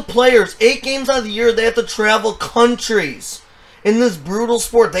about the players. 8 games out of the year, they have to travel countries in this brutal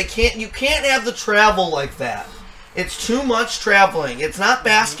sport. You can't have the travel like that. It's too much traveling. It's not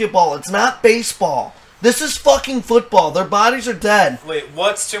basketball. It's not baseball. This is fucking football. Their bodies are dead. Wait,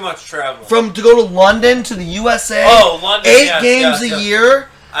 what's too much traveling? To go to London to the USA. Oh, London. 8 games a year.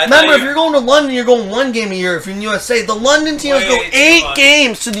 Remember, if you... you're going to London, you're going 1 game a year. If you're in the USA, the London teams go 8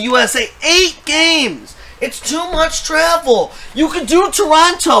 games to the USA. 8 games. It's too much travel. You could do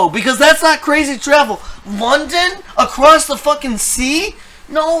Toronto because that's not crazy travel. London across the fucking sea?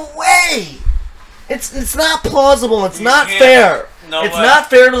 No way. It's not plausible. It's not fair. No it's way. not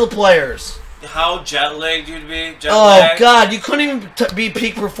fair to the players. How jet lagged you'd be? Oh God, you couldn't even be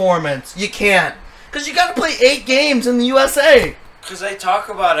peak performance. You can't, because you got to play 8 games in the USA. Because they talk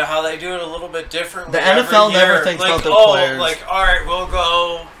about it, how they do it a little bit differently. The NFL never thinks about their players. Like, all right, we'll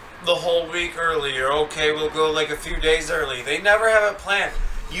go the whole week early, or okay, we'll go like a few days early. They never have it planned.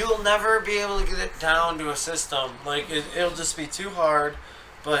 You'll never be able to get it down to a system. Like, it'll just be too hard.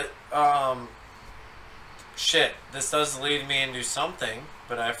 But shit, this does lead me into something,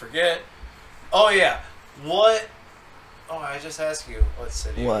 but I forget. Oh yeah, what? Oh, I just asked you what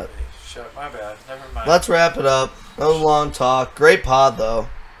city. What? Would be. Shut, my bad. Never mind. Let's wrap it up. That was a long talk. Great pod though.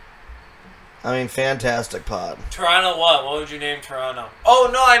 I mean, fantastic pod. Toronto what? What would you name Toronto? Oh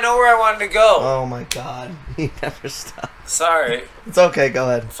no, I know where I wanted to go. Oh my God, he never stops. Sorry. It's okay. Go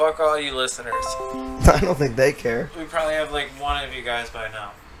ahead. Fuck all you listeners. I don't think they care. We probably have like 1 of you guys by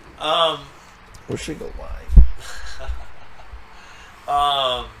now. We should go live.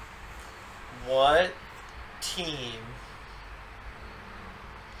 What team?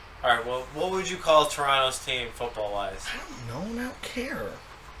 All right. Well, what would you call Toronto's team football-wise? I don't know. I don't care.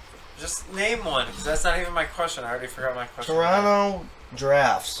 Just name one, because that's not even my question. I already forgot my question. Toronto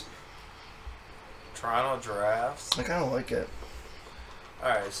Drafts. Toronto Drafts. I kind of like it. All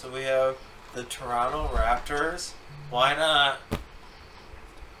right. So we have the Toronto Raptors. Why not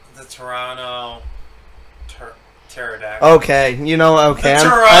the Toronto Pterodactyls? Okay, okay.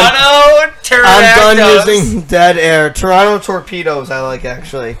 Toronto Pterodactyls. I'm done using dead air. Toronto Torpedoes I like,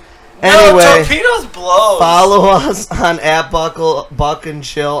 actually. Anyway, no, Torpedoes blows. Follow us on @Buck and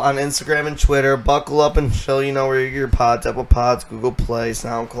Chill on Instagram and Twitter. Buckle up and chill. You know where your pods, Apple Pods, Google Play,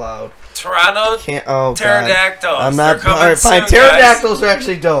 SoundCloud. Toronto Pterodactyls. I'm not. All right, fine. Pterodactyls are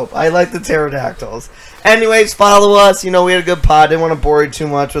actually dope. I like the pterodactyls. Anyways, follow us. We had a good pod. Didn't want to bore you too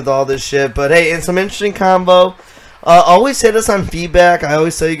much with all this shit, but hey, it's some interesting combo. Always hit us on feedback. I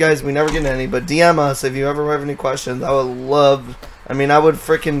always tell you guys we never get any, but DM us if you ever have any questions. I would love. I would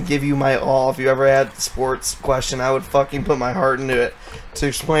freaking give you my all. If you ever had a sports question, I would fucking put my heart into it to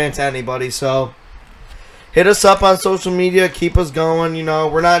explain it to anybody. So hit us up on social media. Keep us going.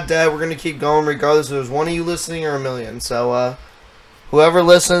 We're not dead. We're going to keep going regardless if there's one of you listening or a million. So whoever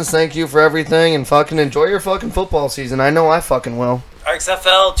listens, thank you for everything. And fucking enjoy your fucking football season. I know I fucking will.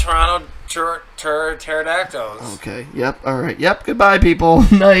 XFL Toronto Pterodactyls. Okay. Yep. All right. Yep. Goodbye, people.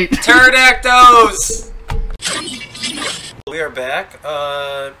 Night. Pterodactyls! We are back,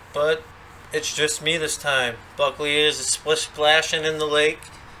 but It's just me this time. Buckley is splish splashing in the lake.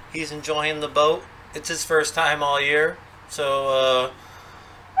 He's enjoying the boat. It's his first time all year, so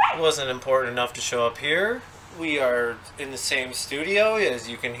it wasn't important enough to show up here. We are in the same studio, as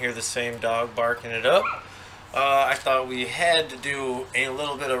you can hear the same dog barking it up. I thought we had to do a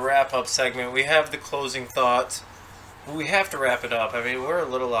little bit of wrap-up segment. We have the closing thoughts. We have to wrap it up. I mean, we're a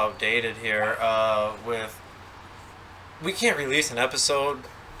little outdated here with... We can't release an episode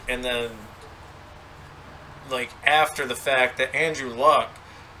and then, like, after the fact that Andrew Luck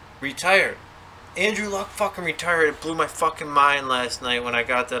retired. Andrew Luck fucking retired. It blew my fucking mind last night when I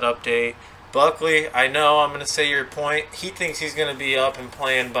got that update. Buckley, I know I'm going to say your point. He thinks he's going to be up and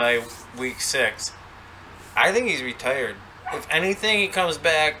playing by week 6. I think he's retired. If anything, he comes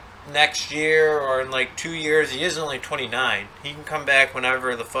back next year or in like 2 years. He is only 29. He can come back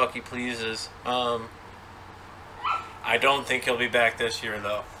whenever the fuck he pleases. I don't think he'll be back this year,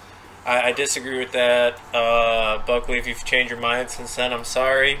 though. I disagree with that. Buckley, if you've changed your mind since then, I'm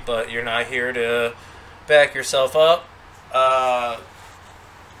sorry, but you're not here to back yourself up. I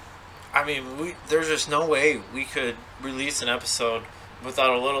mean, there's just no way we could release an episode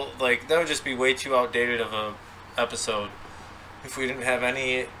without a little, like, that would just be way too outdated of a episode if we didn't have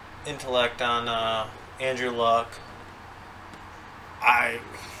any intellect on Andrew Luck.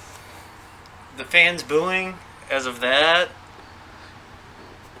 The fans booing as of that,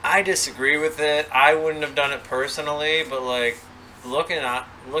 I disagree with it. I wouldn't have done it personally, but like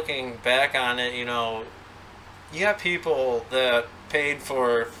looking back on it, you know, you have people that paid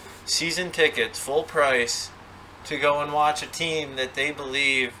for season tickets, full price, to go and watch a team that they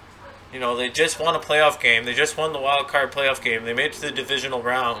believe, you know, they just won a playoff game. They just won the wild card playoff game. They made it to the divisional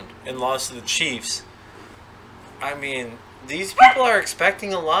round and lost to the Chiefs. I mean, these people are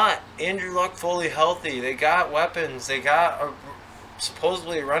expecting a lot. Andrew Luck fully healthy. They got weapons. They got a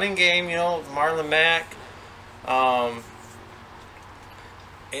supposedly a running game, you know, Marlon Mack.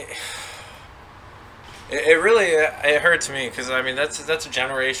 It really hurts me because I mean that's a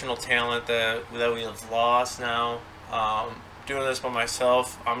generational talent that we have lost now. Doing this by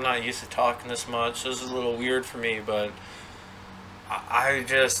myself, I'm not used to talking this much. This is a little weird for me, but I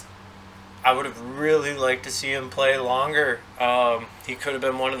would have really liked to see him play longer. He could have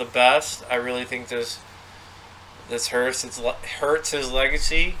been one of the best. I really think this hurts his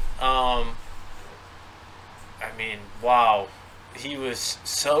legacy. I mean, wow. He was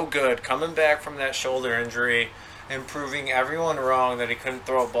so good coming back from that shoulder injury and proving everyone wrong that he couldn't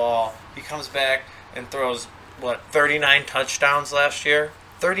throw a ball. He comes back and throws, 39 touchdowns last year?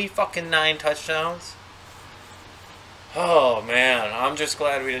 39 touchdowns? Oh, man. I'm just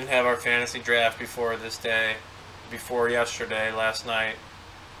glad we didn't have our fantasy draft before yesterday, last night.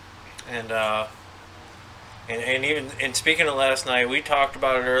 And speaking of last night, we talked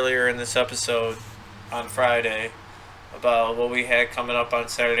about it earlier in this episode on Friday about what we had coming up on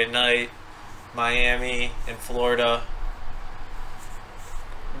Saturday night, Miami and Florida.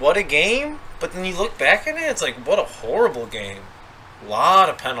 What a game! But then you look back at it, it's like, what a horrible game. A lot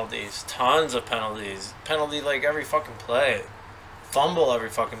of penalties, tons of penalties. Penalty like every fucking play. Fumble every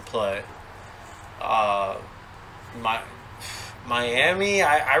fucking play. Miami,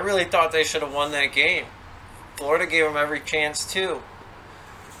 I really thought they should have won that game. Florida gave them every chance too.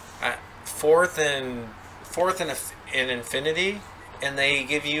 Fourth and infinity, and they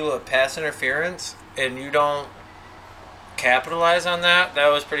give you a pass interference, and you don't capitalize on that. That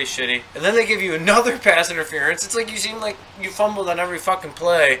was pretty shitty. And then they give you another pass interference. It's like you seem like you fumbled on every fucking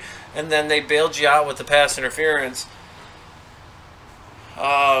play, and then they bailed you out with the pass interference.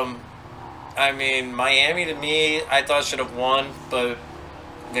 I mean, Miami to me, I thought should have won, but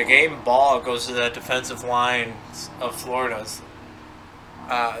the game ball goes to that defensive line of Florida's.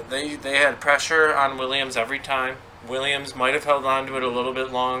 They had pressure on Williams every time. Williams might have held on to it a little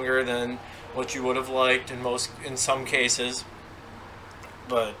bit longer than what you would have liked in some cases.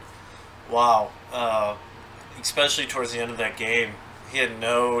 But wow, especially towards the end of that game, he had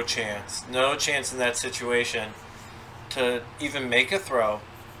no chance in that situation to even make a throw.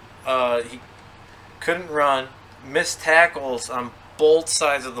 He couldn't run, missed tackles on both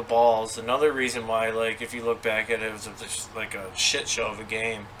sides of the balls. Another reason why, like, if you look back at it, it was just like a shit show of a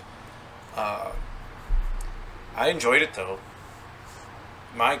game. I enjoyed it though.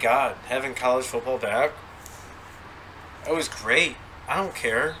 My God, having college football back, it was great. I don't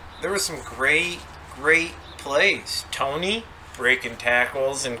care. There were some great plays. Tony breaking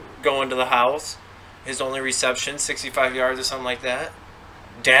tackles and going to the house. His only reception, 65 yards or something like that.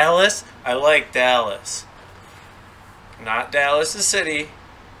 Dallas, I like Dallas. Not Dallas the city.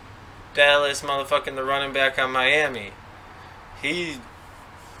 Dallas, motherfucking the running back on Miami.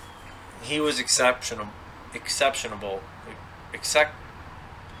 he was exceptional. Exceptional.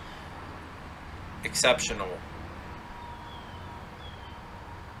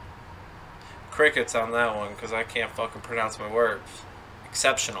 Crickets on that one because I can't fucking pronounce my words.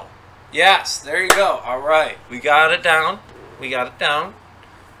 Exceptional. Yes, there you go. All right, we got it down.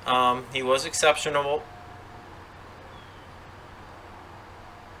 He was exceptional.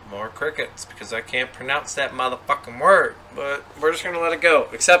 More crickets because I can't pronounce that motherfucking word. But we're just gonna let it go.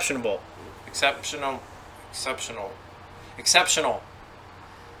 Exceptional.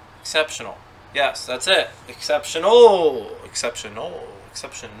 Yes, that's it. Exceptional.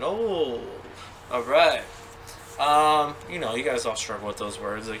 All right. You guys all struggle with those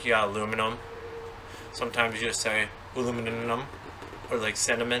words. Like, you got aluminum. Sometimes you just say aluminum. Or like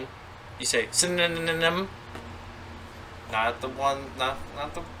cinnamon. You say synonym. Not the one,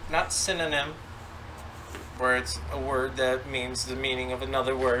 not synonym. Where it's a word that means the meaning of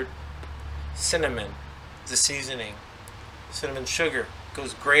another word. Cinnamon. The seasoning. Cinnamon sugar.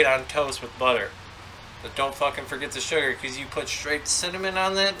 Goes great on toast with butter. But don't fucking forget the sugar, because you put straight cinnamon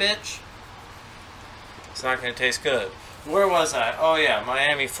on that bitch. It's not going to taste good. Where was I? Oh yeah,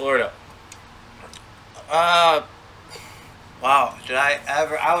 Miami, Florida. Wow.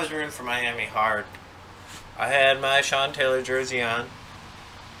 I was rooting for Miami hard. I had my Sean Taylor jersey on.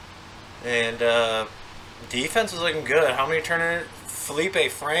 And defense was looking good. How many turnovers?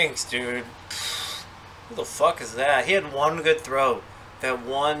 Felipe Franks, dude. Who the fuck is that? He had one good throw. That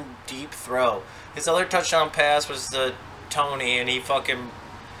one deep throw. His other touchdown pass was to Tony, and he fucking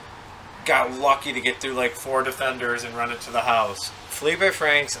got lucky to get through like 4 defenders and run it to the house. Felipe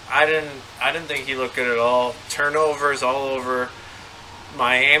Franks, I didn't think he looked good at all. Turnovers all over.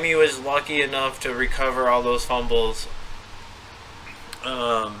 Miami was lucky enough to recover all those fumbles.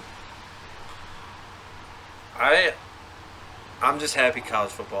 I'm just happy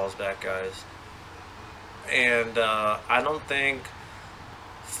college football is back, guys. And I don't think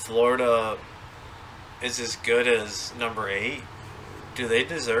Florida is as good as number 8. Do they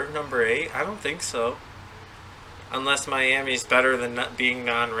deserve number 8? I don't think so. Unless Miami's better than not being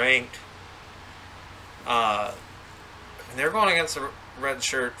non-ranked. They're going against a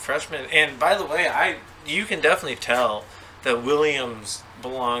redshirt freshman. And by the way, you can definitely tell that Williams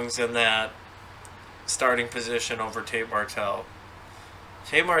belongs in that starting position over Tate Martell.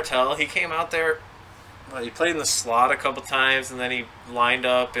 Tate Martell, he came out there. Well, he played in the slot a couple times, and then he lined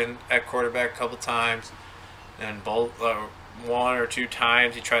up at quarterback a couple times. And both 1 or 2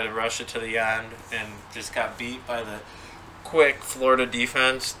 times he tried to rush it to the end and just got beat by the quick Florida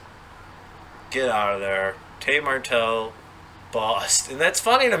defense. Get out of there. Tate Martell, bust. And that's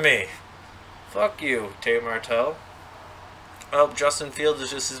funny to me. Fuck you, Tate Martell. Oh, Justin Fields is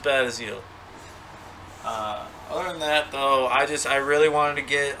just as bad as you. Other than that, though, I really wanted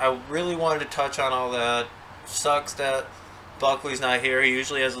to touch on all that. Sucks that Buckley's not here. He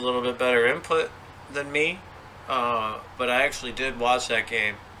usually has a little bit better input than me. But I actually did watch that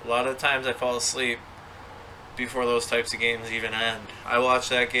game. A lot of times I fall asleep before those types of games even end. I watched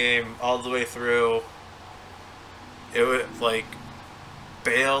that game all the way through. It was like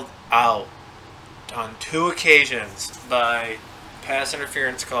bailed out on 2 occasions by pass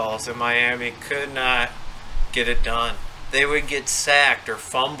interference calls, and Miami could not get it done. They would get sacked or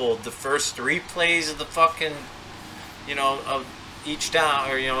fumbled the first 3 plays of the fucking, of each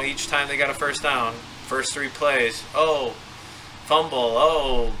down, or each time they got a first down. First 3 plays. Oh, fumble.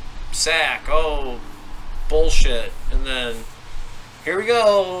 Oh, sack. Oh, bullshit. And then here we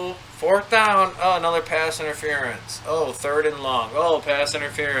go. 4th down. Oh, another pass interference. Oh, 3rd and long. Oh, pass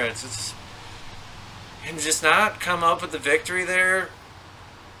interference. And just not come up with the victory there.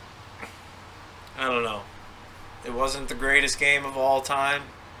 I don't know. It wasn't the greatest game of all time,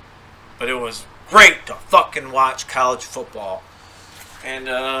 but it was great to fucking watch college football. And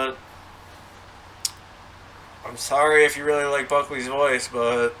I'm sorry if you really like Buckley's voice,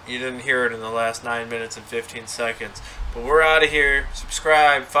 but you didn't hear it in the last 9 minutes and 15 seconds. But we're out of here.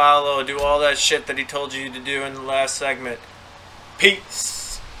 Subscribe, follow, do all that shit that he told you to do in the last segment. Peace.